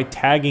try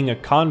tagging a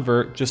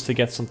convert just to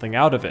get something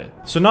out of it.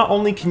 So not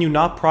only can you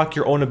not proc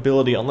your own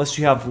ability unless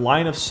you have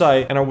line of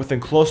sight and are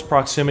within close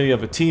proximity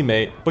of a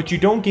teammate, but you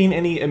don't gain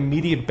any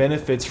immediate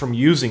benefits from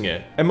using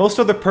it. And most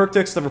other perk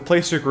decks that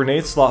replace your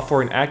grenade slot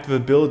for an active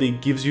ability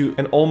gives you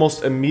an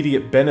almost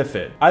immediate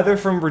benefit, either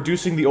from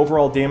reducing the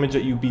overall damage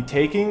that you'd be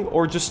taking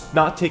or just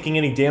not taking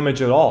any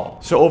damage at all.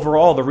 So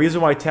overall, the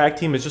reason why tag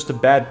team is just a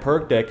bad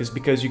perk deck is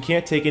because you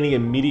can't take any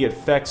immediate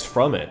effects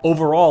from it.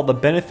 Overall, the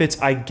benefits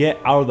I get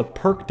out of the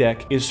perk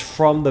deck is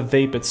from the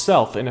vape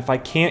itself, and if I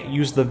can't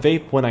use the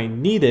vape when I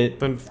need it,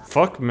 then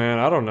fuck man,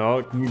 I don't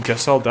know,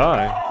 guess I'll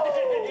die.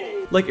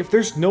 Like, if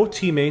there's no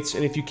teammates,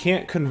 and if you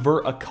can't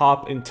convert a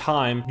cop in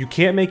time, you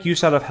can't make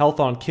use out of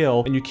health on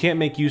kill, and you can't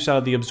make use out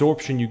of the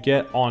absorption you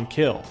get on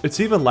kill. It's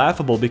even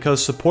laughable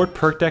because support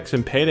perk decks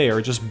in PayDay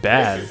are just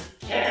bad.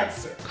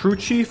 Crew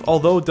Chief,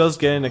 although does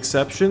get an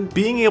exception,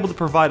 being able to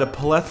provide a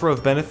plethora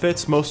of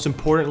benefits, most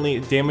importantly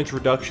damage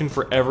reduction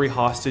for every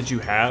hostage you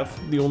have.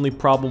 The only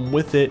problem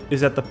with it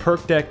is that the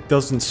perk deck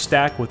doesn't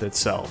stack with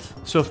itself.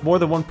 So if more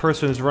than one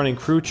person is running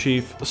Crew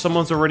Chief,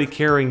 someone's already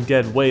carrying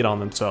dead weight on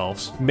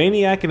themselves.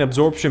 Maniac and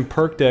Absorption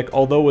perk deck,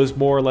 although is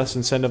more or less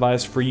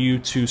incentivized for you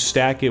to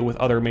stack it with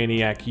other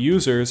Maniac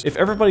users, if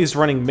everybody's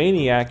running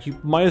Maniac, you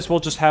might as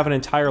well just have an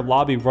entire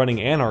lobby running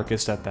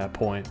Anarchist at that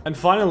point. And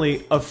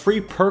finally, a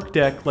free perk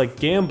deck like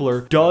Gambler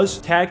does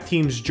tag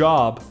team's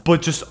job,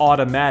 but just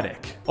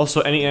automatic.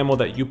 Also, any ammo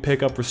that you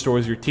pick up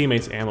restores your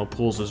teammates' ammo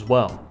pools as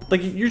well.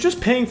 Like, you're just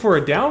paying for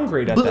a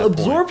downgrade at that point. But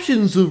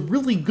absorption's a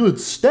really good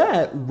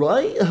stat,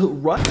 right?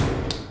 Right?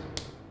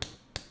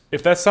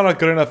 If that's not a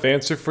good enough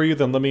answer for you,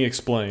 then let me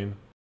explain.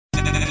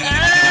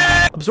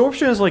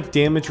 Absorption is like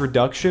damage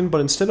reduction,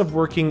 but instead of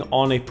working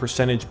on a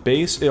percentage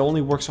base, it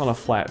only works on a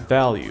flat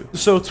value.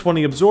 So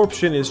 20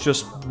 absorption is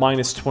just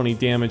minus 20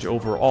 damage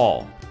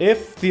overall.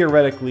 If,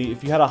 theoretically,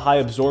 if you had a high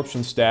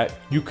absorption stat,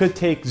 you could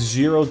take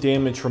 0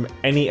 damage from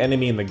any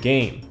enemy in the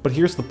game. But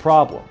here's the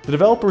problem. The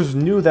developers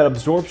knew that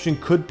absorption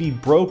could be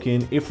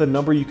broken if the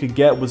number you could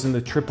get was in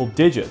the triple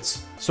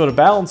digits. So to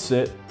balance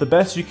it, the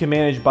best you can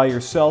manage by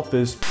yourself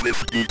is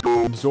 50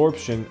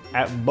 absorption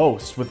at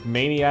most, with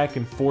Maniac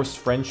and Forced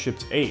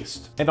Friendships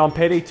aced. And on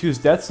Payday 2's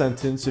death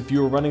sentence, if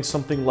you were running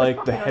something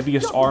like the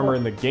heaviest armor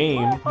in the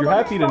game, you're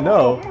happy to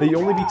know that you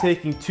only be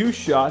taking 2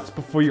 shots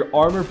before your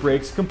armor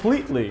breaks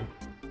completely.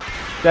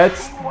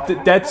 That's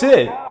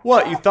it.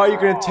 What, you thought you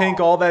were gonna tank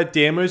all that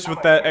damage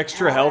with that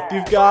extra health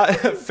you've got?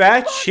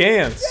 Fat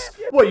chance.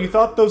 What, you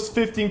thought those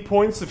 15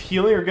 points of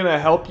healing are gonna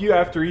help you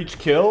after each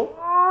kill?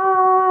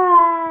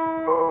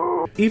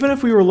 Even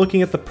if we were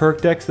looking at the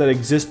perk decks that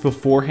exist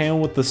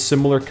beforehand with the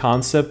similar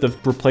concept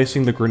of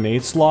replacing the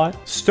grenade slot,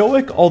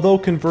 Stoic, although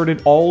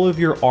converted all of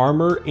your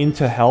armor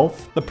into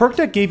health, the perk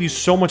deck gave you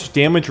so much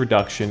damage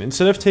reduction.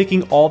 Instead of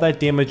taking all that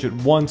damage at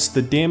once,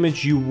 the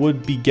damage you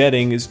would be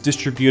getting is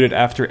distributed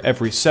after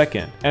every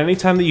second. And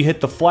anytime that you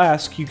hit the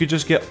flask, you could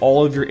just get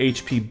all of your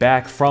HP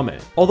back from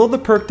it. Although the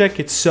perk deck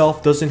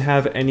itself doesn't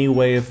have any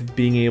way of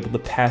being able to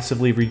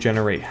passively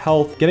regenerate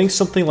health, getting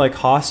something like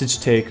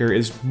Hostage Taker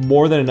is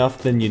more than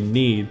enough than you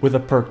need with a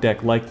perk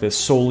deck like this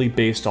solely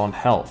based on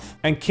health.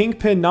 And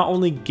Kingpin not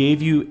only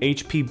gave you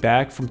HP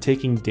back from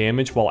taking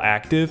damage while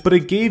active, but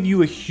it gave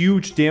you a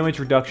huge damage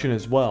reduction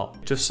as well.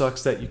 It just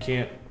sucks that you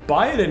can't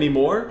buy it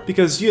anymore,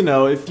 because, you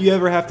know, if you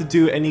ever have to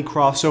do any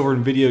crossover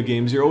in video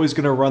games, you're always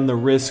going to run the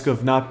risk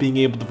of not being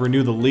able to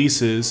renew the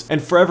leases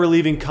and forever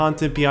leaving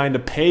content behind a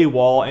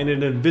paywall and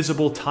an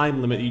invisible time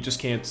limit you just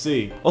can't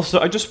see. Also,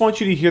 I just want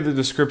you to hear the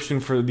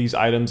description for these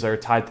items that are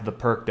tied to the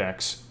perk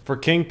decks. For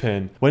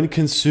Kingpin, when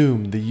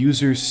consumed, the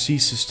user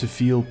ceases to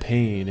feel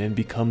pain and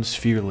becomes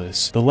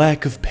fearless. The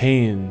lack of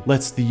pain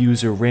lets the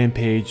user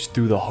rampage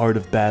through the heart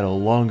of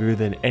battle longer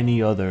than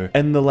any other,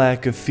 and the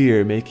lack of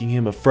fear making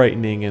him a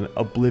frightening and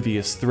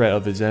oblivious threat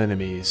of his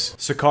enemies.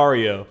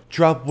 Sicario,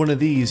 drop one of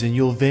these and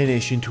you'll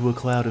vanish into a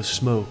cloud of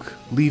smoke,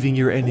 leaving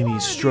your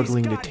enemies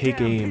struggling to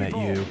take aim at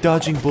you.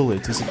 Dodging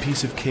bullets is a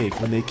piece of cake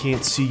when they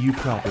can't see you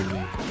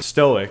properly.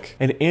 Stoic,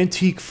 an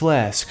antique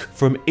flask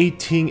from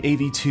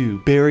 1882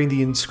 bearing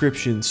the inscription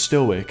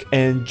Stoic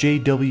and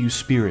JW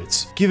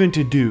Spirits, given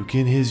to Duke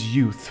in his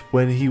youth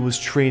when he was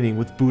training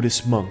with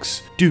Buddhist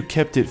monks. Duke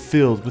kept it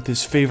filled with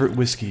his favorite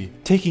whiskey,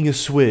 taking a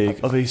swig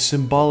of a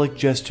symbolic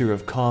gesture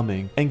of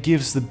calming, and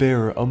gives the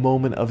bearer a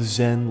moment of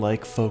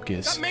zen-like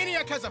focus.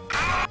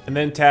 And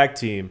then Tag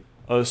Team.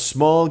 A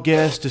small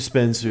gas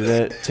dispenser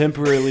that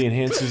temporarily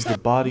enhances the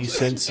body's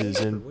senses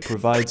and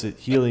provides a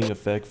healing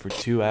effect for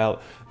 2 hours.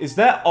 Is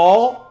that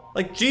all?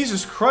 Like,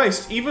 Jesus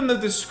Christ, even the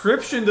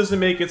description doesn't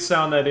make it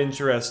sound that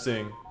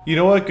interesting. You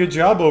know what? Good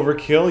job,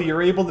 Overkill.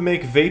 You're able to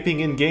make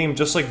vaping in-game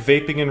just like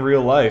vaping in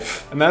real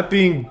life. And that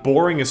being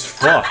boring as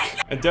fuck.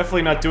 And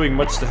definitely not doing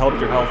much to help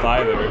your health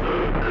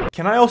either.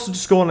 Can I also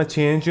just go on a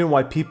tangent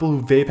why people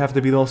who vape have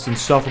to be the most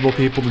insufferable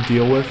people to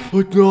deal with?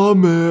 Like, nah,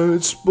 man,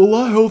 it's a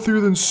lot healthier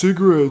than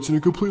cigarettes and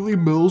it completely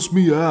mellows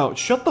me out.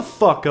 Shut the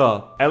fuck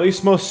up. At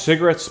least most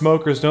cigarette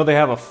smokers know they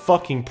have a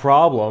fucking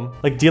problem.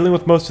 Like, dealing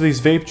with most of these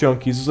vape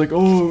junkies is like,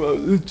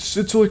 oh,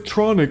 it's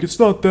electronic, it's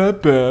not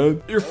that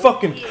bad. You're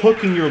fucking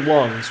cooking your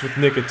lungs with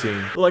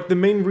nicotine. Like, the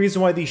main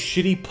reason why these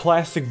shitty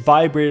plastic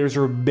vibrators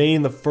were made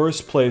in the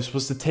first place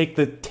was to take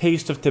the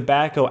taste of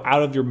tobacco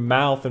out of your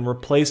mouth and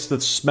replace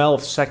the smell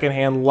of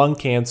secondhand lung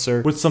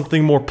cancer with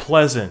something more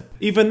pleasant.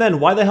 Even then,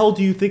 why the hell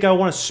do you think I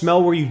want to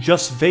smell where you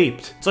just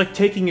vaped? It's like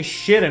taking a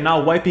shit and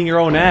not wiping your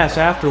own ass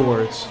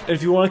afterwards. And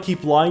if you want to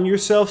keep lying to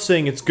yourself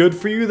saying it's good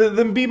for you,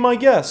 then be my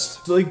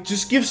guest. So, like,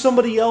 just give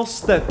somebody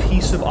else that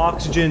piece of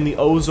oxygen in the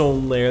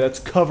ozone layer that's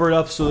covered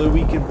up so that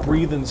we can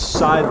breathe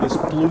inside this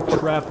blue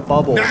trap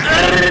bubble.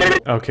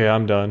 Okay,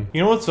 I'm done.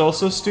 You know what's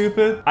also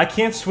stupid? I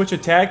can't switch a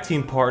tag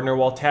team partner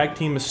while tag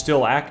team is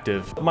still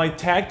active. My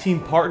tag team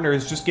partner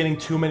is just getting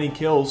too many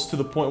kills to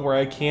the point where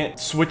I can't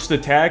switch the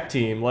tag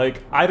team.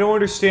 Like, I don't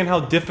understand how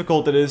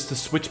difficult it is to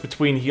switch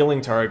between healing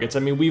targets. I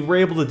mean, we were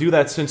able to do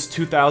that since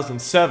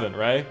 2007,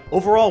 right?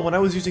 Overall, when I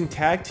was using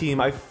tag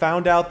team, I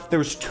found out that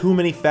there's too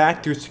many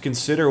factors to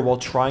consider while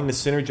trying to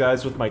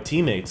synergize with my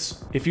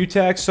teammates. If you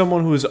tag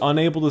someone who is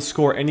unable to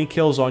score any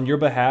kills on your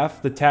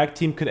behalf, the tag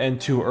team could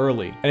end too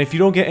early. And if you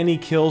don't get any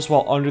kills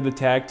while under the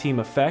tag team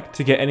effect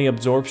to get any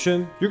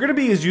absorption, you're gonna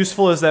be as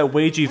useful as that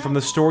Wagey from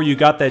the store you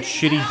got that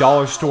shitty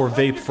dollar store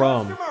vape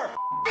from.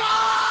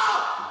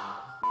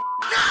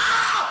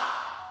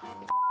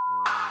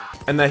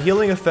 And that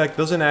healing effect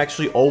doesn't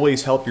actually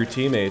always help your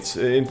teammates.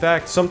 In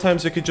fact,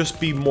 sometimes it could just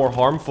be more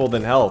harmful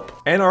than help.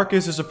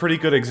 Anarchist is a pretty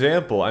good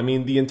example. I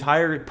mean, the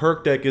entire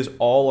perk deck is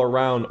all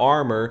around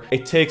armor.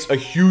 It takes a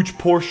huge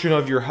portion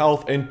of your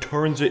health and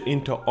turns it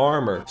into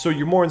armor. So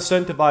you're more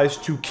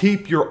incentivized to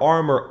keep your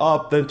armor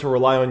up than to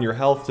rely on your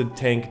health to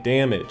tank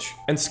damage.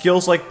 And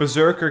skills like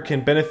Berserker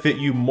can benefit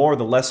you more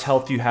the less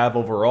health you have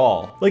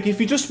overall. Like, if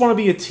you just want to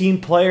be a team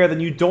player, then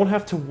you don't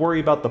have to worry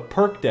about the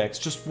perk decks.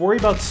 Just worry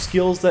about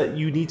skills that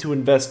you need to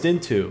invest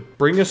into.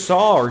 Bring a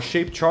saw or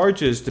shape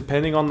charges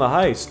depending on the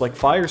heist, like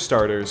fire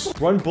starters.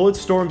 Run bullet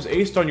storms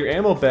aced on your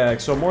ammo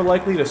bag, so more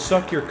likely to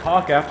suck your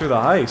cock after the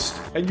heist.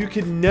 And you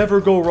can never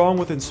go wrong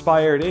with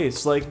inspired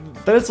ace. Like,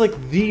 that is like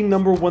the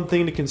 #1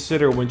 thing to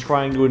consider when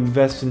trying to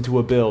invest into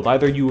a build.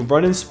 Either you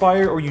run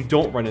Inspire or you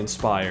don't run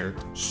Inspire.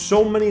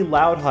 So many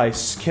loud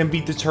heists can be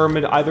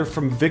determined either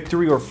from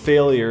victory or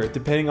failure,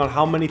 depending on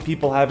how many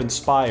people have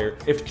Inspire.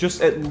 If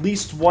just at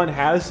least one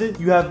has it,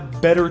 you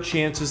have better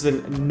chances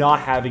than not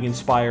having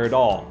Inspire at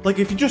all. Like,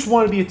 if you just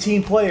want to be a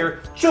team player,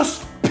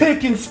 just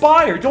pick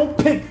Inspire. Don't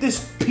pick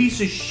this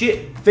piece of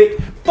shit.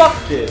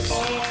 Fuck this.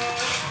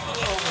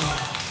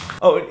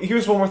 Oh, and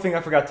here's one more thing I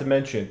forgot to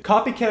mention.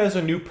 Copycat is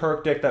a new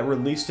perk deck that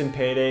released in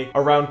PayDay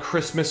around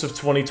Christmas of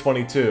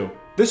 2022.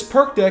 This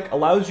perk deck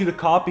allows you to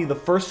copy the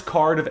first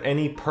card of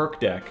any perk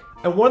deck.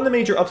 And one of the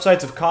major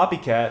upsides of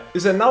Copycat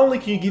is that not only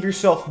can you give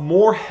yourself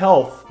more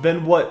health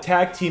than what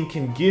Tag Team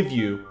can give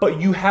you, but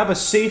you have a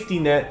safety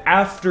net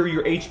after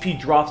your HP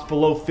drops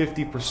below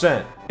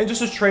 50%. And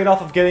just a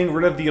trade-off of getting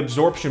rid of the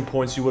absorption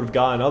points you would have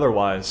gotten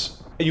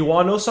otherwise. And you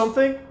wanna know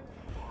something?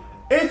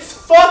 It's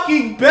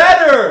fucking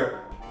better!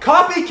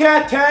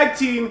 Copycat Tag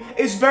Team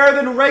is better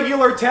than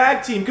regular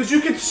Tag Team because you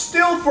can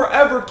still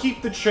forever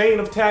keep the chain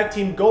of Tag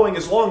Team going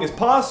as long as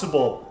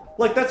possible.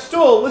 Like, that's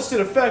still a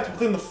listed effect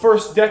within the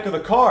first deck of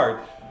the card.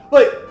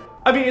 Like,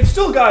 I mean, it's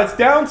still got its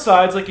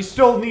downsides, like you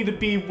still need to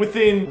be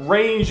within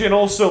range and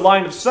also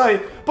line of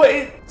sight, but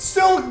it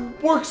still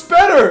works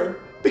better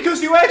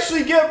because you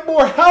actually get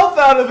more health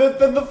out of it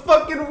than the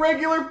fucking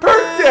regular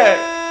perk deck.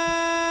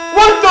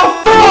 What the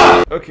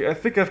fuck? Okay, I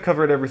think I've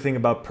covered everything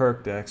about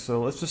perk decks,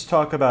 so let's just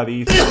talk about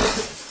Ethan.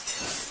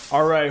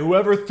 Alright,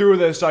 whoever threw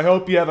this, I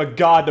hope you have a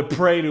god to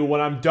pray to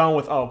when I'm done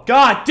with— oh,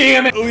 god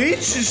damn it!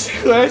 Each is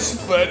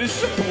classified as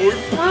support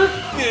perk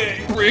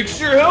deck. Breaks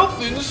your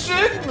health into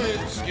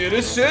segments. Get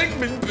a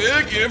segment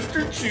back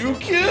after 2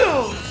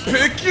 kills.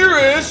 Pick your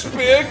ass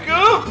back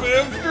up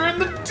after in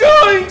the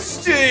dying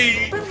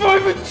state.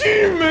 Revive a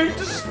teammate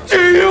to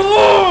stay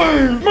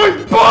alive. My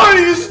body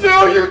is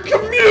now your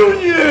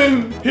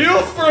communion.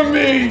 Heal from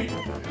me.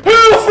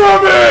 Heal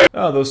from me!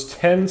 Oh, those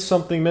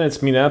 10-something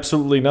minutes mean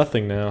absolutely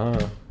nothing now,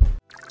 huh?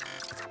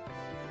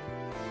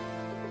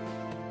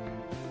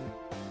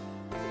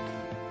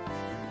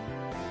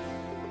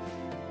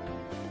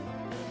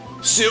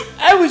 So,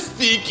 I was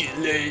thinking,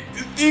 like,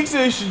 the things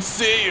I should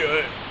say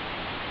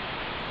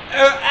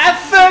I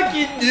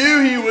fucking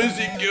knew he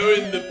wasn't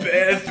going to the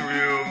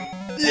bathroom.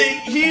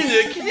 Like,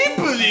 Hila, can you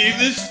believe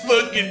this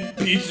fucking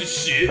piece of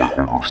shit?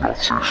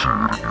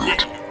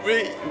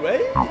 Wait,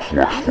 what?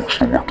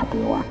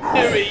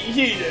 Alright,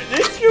 Hila,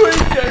 let's go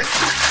inside.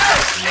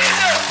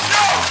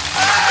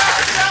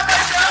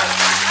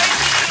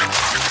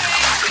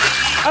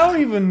 I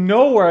don't even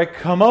know where I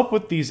come up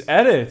with these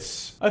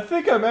edits. I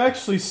think I'm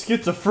actually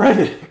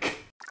schizophrenic.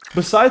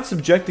 Besides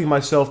subjecting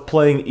myself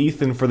playing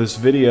Ethan for this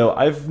video,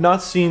 I've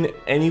not seen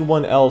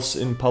anyone else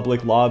in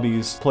public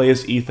lobbies play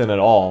as Ethan at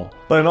all.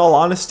 But in all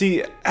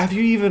honesty, have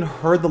you even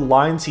heard the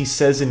lines he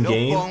says in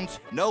game? No phones,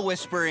 no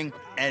whispering,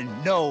 and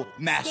no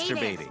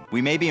masturbating.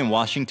 We may be in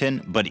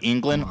Washington, but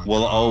England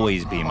will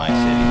always be my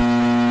city.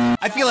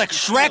 I feel like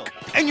Shrek,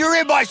 and you're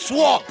in my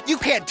swamp! You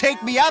can't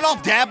take me out,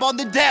 I'll dab on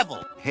the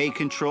devil! Hey,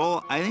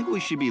 Control, I think we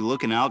should be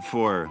looking out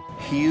for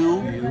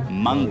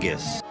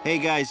Humongous. Hey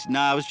guys,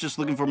 nah, I was just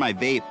looking for my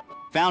vape.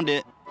 Found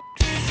it.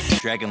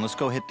 Dragon, let's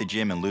go hit the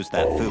gym and lose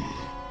that food,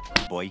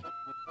 boy.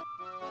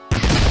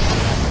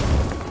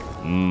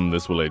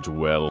 This will age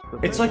well.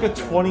 It's like a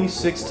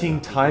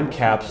 2016 time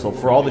capsule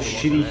for all the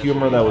shitty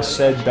humor that was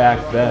said back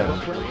then.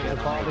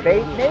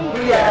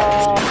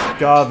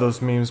 God,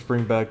 those memes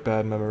bring back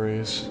bad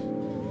memories.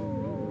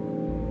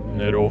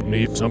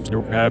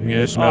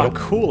 Oh,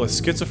 cool, a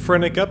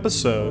schizophrenic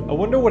episode. I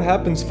wonder what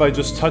happens if I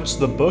just touch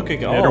the book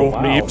again. Oh,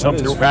 wow,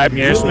 that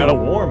is really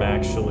warm,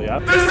 actually.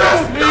 This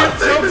has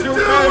nothing to do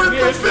with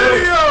the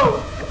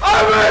video!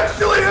 I'm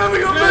actually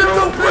having a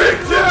mental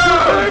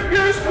breakdown!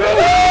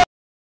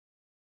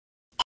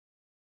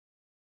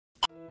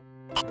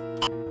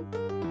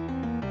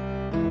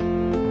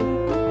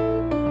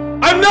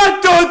 I'm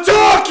not done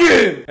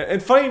talking!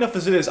 And funny enough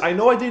as it is, I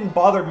know I didn't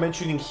bother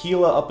mentioning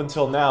Gila up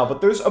until now, but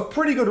there's a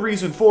pretty good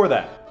reason for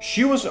that.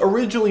 She was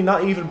originally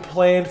not even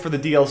planned for the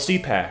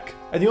DLC pack.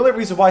 And the only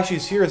reason why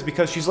she's here is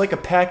because she's like a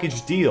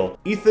package deal.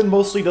 Ethan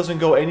mostly doesn't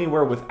go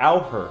anywhere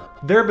without her.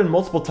 There have been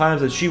multiple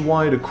times that she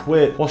wanted to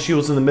quit while she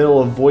was in the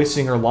middle of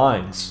voicing her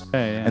lines.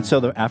 And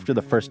so after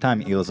the first time,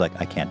 Hila's like,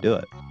 I can't do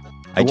it.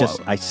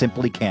 I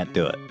simply can't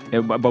do it.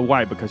 But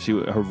why? Because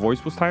her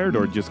voice was tired,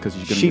 or just because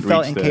she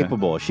felt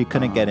incapable? She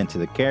couldn't get into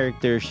the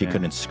character. She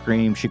couldn't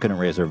scream. She couldn't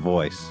raise her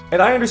voice.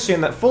 And I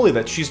understand that fully,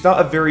 that she's not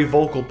a very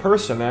vocal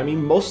person. I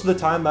mean, most of the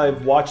time that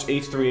I've watched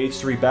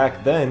H3H3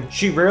 back then,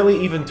 she rarely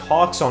even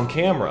talks on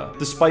camera,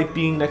 despite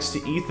being next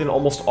to Ethan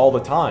almost all the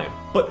time.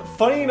 But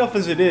funny enough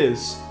as it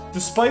is,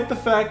 despite the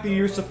fact that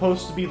you're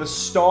supposed to be the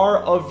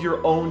star of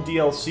your own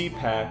DLC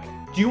pack,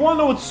 do you want to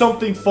know what's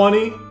something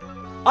funny?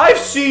 I've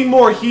seen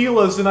more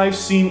Gila's than I've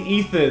seen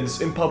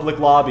Ethan's in public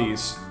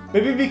lobbies.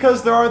 Maybe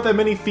because there aren't that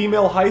many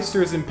female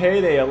heisters in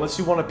PayDay unless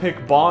you want to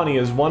pick Bonnie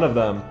as one of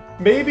them.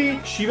 Maybe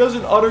she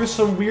doesn't utter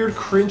some weird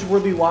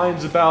cringeworthy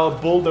lines about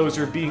a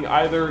bulldozer being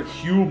either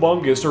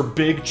humongous or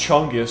big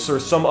chungus or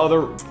some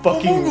other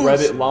fucking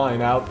Reddit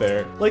line out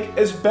there. Like,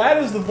 as bad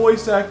as the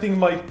voice acting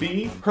might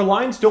be, her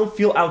lines don't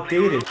feel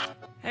outdated.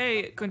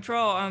 Hey,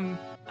 Control,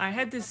 I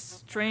had this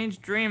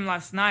strange dream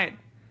last night.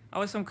 I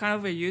was some kind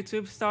of a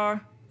YouTube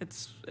star.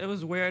 It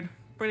was weird.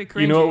 Pretty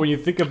cringy. You know what, when you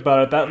think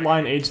about it, that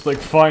line aged like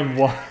fine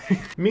wine.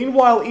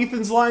 Meanwhile,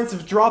 Ethan's lines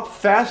have dropped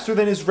faster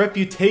than his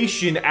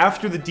reputation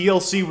after the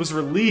DLC was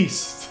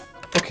released.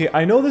 Okay,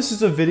 I know this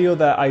is a video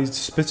that I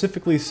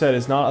specifically said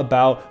is not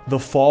about the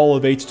fall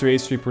of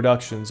H3H3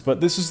 Productions,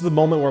 but this is the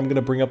moment where I'm going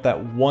to bring up that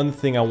one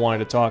thing I wanted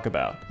to talk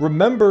about.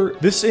 Remember,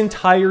 this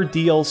entire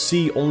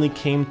DLC only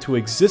came to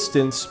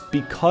existence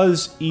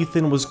because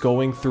Ethan was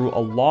going through a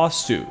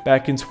lawsuit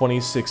back in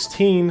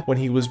 2016 when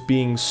he was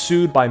being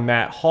sued by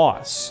Matt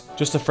Hoss.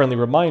 Just a friendly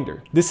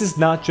reminder, this is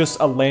not just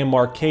a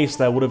landmark case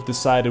that would have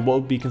decided what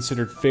would be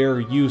considered fair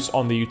use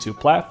on the YouTube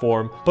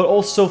platform, but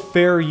also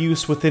fair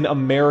use within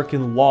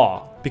American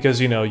law.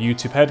 Because, you know,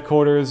 YouTube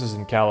headquarters is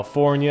in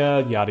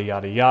California, yada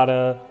yada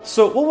yada.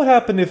 So what would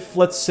happen if,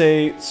 let's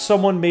say,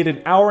 someone made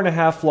an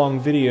hour-and-a-half long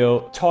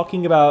video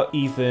talking about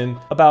Ethan,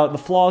 about the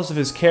flaws of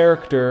his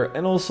character,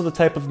 and also the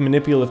type of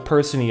manipulative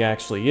person he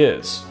actually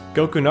is?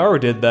 Gokunaru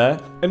did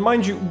that, and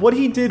mind you, what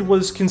he did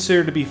was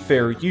considered to be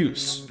fair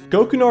use.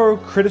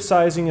 Gokunaru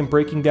criticizing and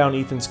breaking down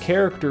Ethan's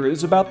character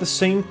is about the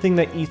same thing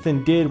that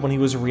Ethan did when he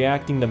was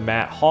reacting to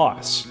Matt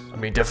Hoss. I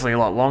mean, definitely a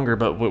lot longer,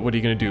 but what are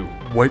you gonna do?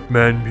 White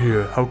man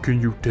here, how can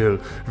you tell?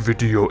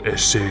 Video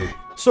essay.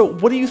 So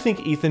what do you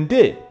think Ethan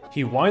did?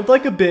 He whined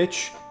like a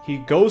bitch, he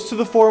goes to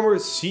the former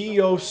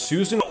CEO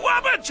Susan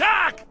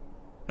Wabachak!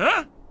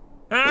 Huh?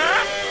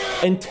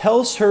 and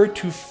tells her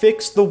to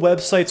fix the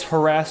website's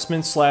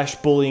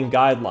harassment/bullying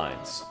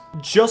guidelines,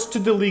 just to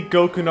delete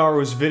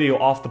Gokunaru's video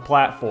off the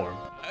platform.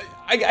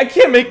 I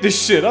can't make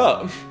this shit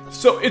up.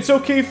 So it's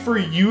okay for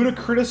you to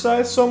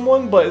criticize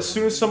someone, but as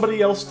soon as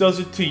somebody else does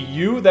it to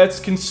you, that's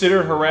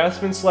considered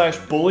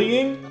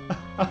harassment/bullying?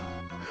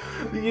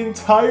 The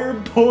entire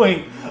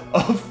point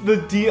of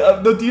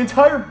the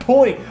entire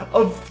point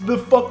of the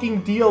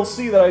fucking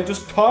DLC that I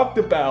just talked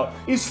about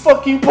is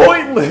fucking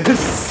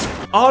pointless.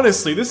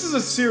 Honestly, this is a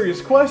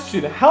serious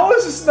question. How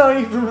is this not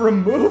even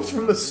removed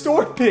from the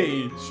store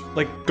page?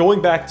 Like,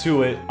 going back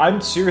to it, I'm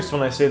serious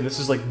when I say this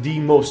is like the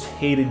most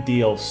hated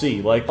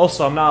DLC. Like,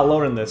 also, I'm not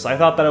alone in this. I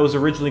thought that I was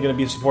originally going to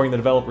be supporting the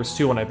developers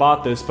too when I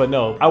bought this, but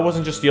no, I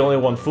wasn't just the only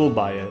one fooled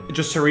by it.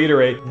 Just to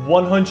reiterate,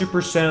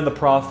 100% of the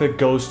profit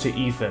goes to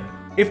Ethan.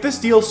 If this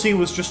DLC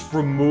was just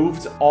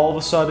removed all of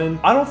a sudden,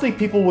 I don't think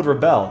people would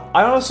rebel.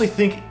 I honestly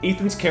think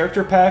Ethan's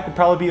character pack would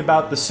probably be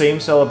about the same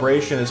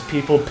celebration as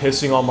people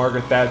pissing on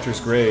Margaret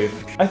Thatcher's grave.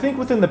 I think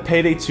within the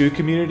PayDay 2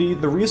 community,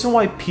 the reason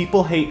why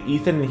people hate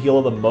Ethan and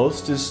Gila the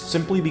most is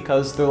simply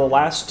because they're the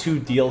last two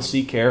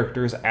DLC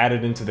characters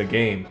added into the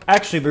game.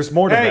 Actually, there's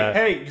more to that.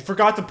 Hey, you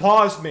forgot to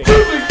pause me.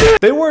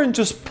 They weren't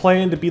just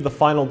planned to be the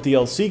final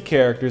DLC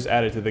characters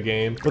added to the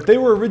game, but they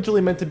were originally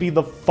meant to be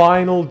the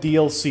final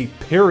DLC,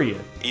 period.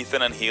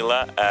 Ethan and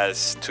Gila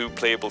as two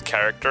playable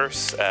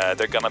characters.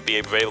 They're gonna be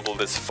available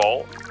this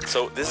fall.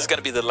 So this is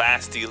gonna be the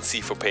last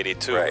DLC for PayDay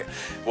 2. Right.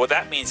 What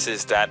that means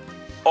is that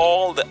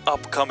all the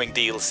upcoming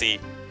DLC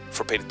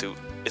for PayDay 2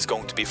 is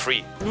going to be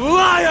free.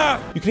 Liar!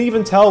 You can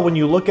even tell when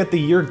you look at the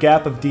year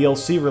gap of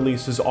DLC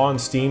releases on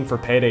Steam for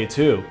PayDay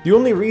 2. The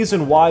only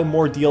reason why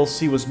more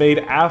DLC was made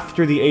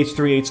after the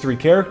H3H3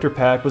 character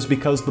pack was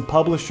because the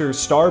publisher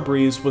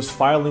Starbreeze was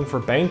filing for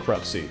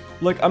bankruptcy.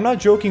 Like, I'm not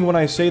joking when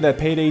I say that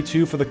PayDay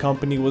 2 for the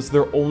company was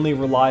their only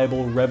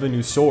reliable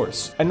revenue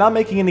source, and not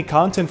making any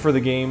content for the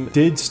game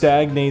did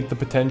stagnate the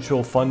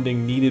potential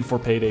funding needed for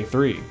PayDay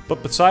 3.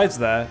 But besides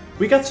that,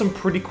 we got some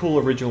pretty cool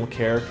original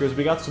characters,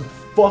 we got some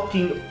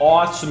fucking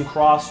awesome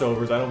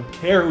crossovers, I don't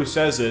care who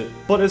says it.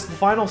 But as the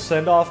final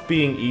send-off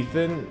being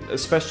Ethan,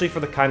 especially for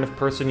the kind of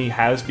person he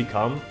has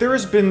become, there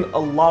has been a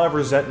lot of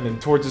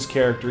resentment towards his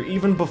character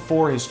even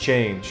before his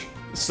change.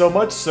 So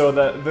much so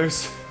that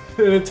there's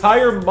an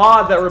entire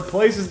mod that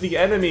replaces the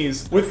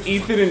enemies with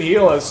Ethan and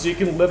Gila so you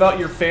can live out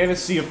your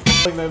fantasy of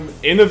f***ing them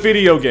in a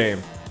video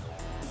game.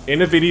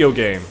 In a video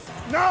game.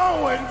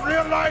 No, in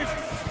real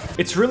life!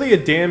 It's really a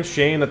damn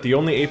shame that the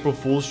only April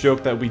Fool's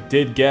joke that we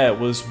did get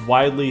was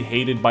widely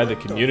hated by the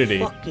community.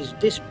 What the fuck is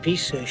this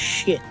piece of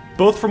shit?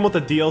 both from what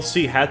the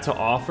DLC had to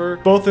offer,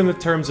 both in the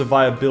terms of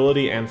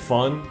viability and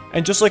fun,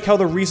 and just like how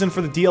the reason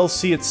for the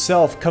DLC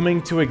itself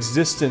coming to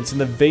existence in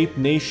the Vape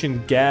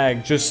Nation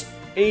gag just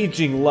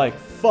aging like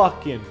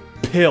fucking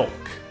pilk.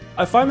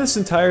 I find this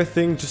entire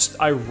thing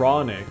just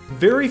ironic.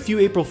 Very few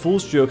April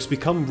Fool's jokes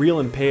become real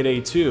in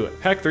Payday 2.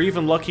 Heck, they're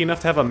even lucky enough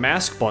to have a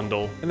mask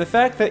bundle. And the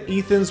fact that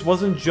Ethan's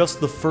wasn't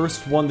just the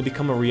first one to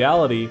become a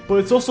reality, but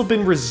it's also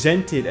been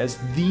resented as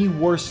the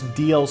worst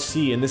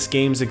DLC in this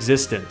game's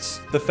existence.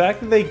 The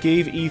fact that they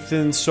gave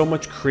Ethan so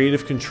much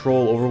creative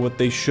control over what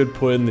they should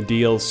put in the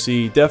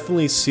DLC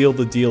definitely sealed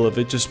the deal of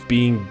it just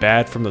being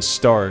bad from the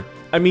start.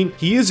 I mean,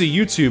 he is a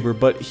YouTuber,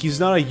 but he's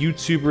not a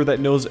YouTuber that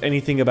knows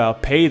anything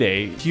about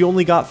Payday. He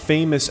only got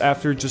famous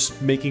after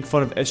just making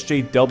fun of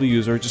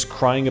SJWs or just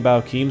crying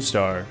about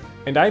Keemstar.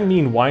 And I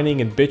mean whining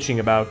and bitching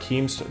about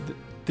Keemstar.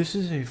 This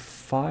is a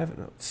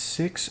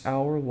 6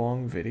 hour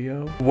long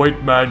video?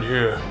 White man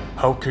here,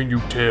 how can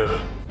you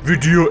tell?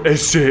 Video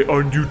essay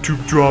on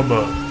YouTube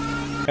drama.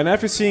 And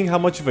after seeing how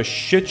much of a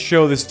shit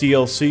show this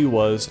DLC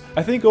was,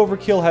 I think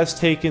Overkill has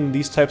taken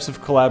these types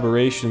of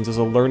collaborations as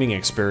a learning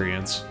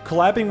experience.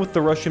 Collabing with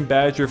the Russian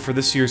Badger for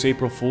this year's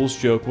April Fool's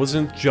joke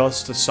wasn't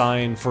just a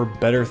sign for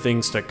better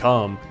things to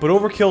come, but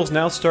Overkill has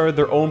now started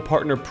their own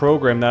partner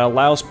program that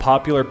allows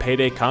popular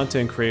Payday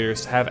content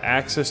creators to have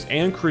access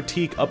and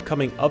critique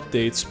upcoming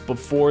updates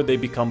before they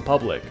become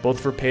public, both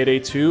for Payday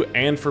 2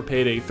 and for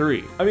Payday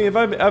 3. I mean,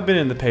 I've been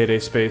in the Payday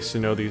space to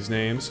know these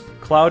names.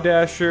 Cloud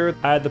Dasher,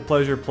 I had the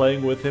pleasure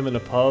playing with him in a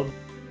pub.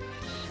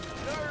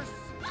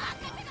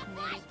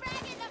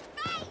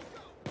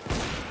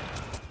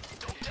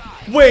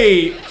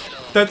 Wait,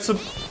 that's the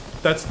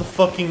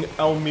fucking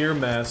Elmir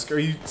mask. Are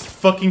you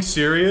fucking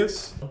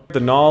serious?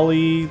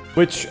 Denali,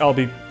 which I'll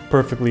be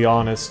perfectly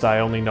honest, I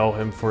only know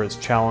him for his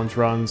challenge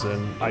runs,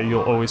 and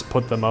you'll always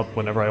put them up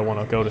whenever I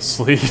want to go to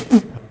sleep.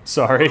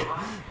 Sorry.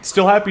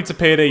 Still happy it's a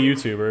Payday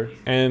YouTuber.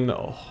 And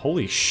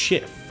holy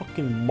shit,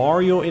 fucking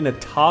Mario in a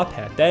top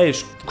hat. That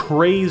is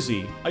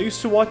crazy. I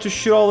used to watch this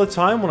shit all the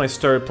time when I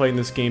started playing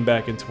this game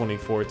back in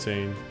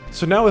 2014.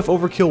 So now if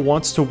Overkill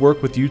wants to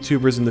work with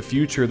YouTubers in the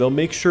future, they'll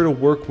make sure to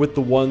work with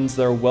the ones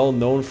that are well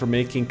known for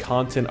making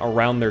content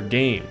around their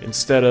game,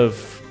 instead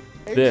of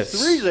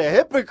this. H3's a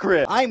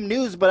hypocrite. I'm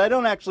news, but I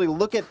don't actually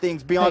look at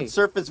things beyond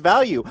surface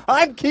value.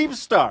 I'm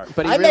Keemstar.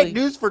 But I make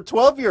news for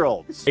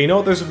 12-year-olds. You know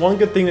what? There's one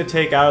good thing to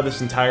take out of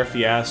this entire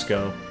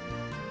fiasco,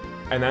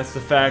 and that's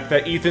the fact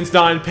that Ethan's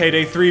not in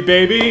Payday 3,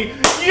 baby.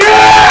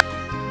 Yeah!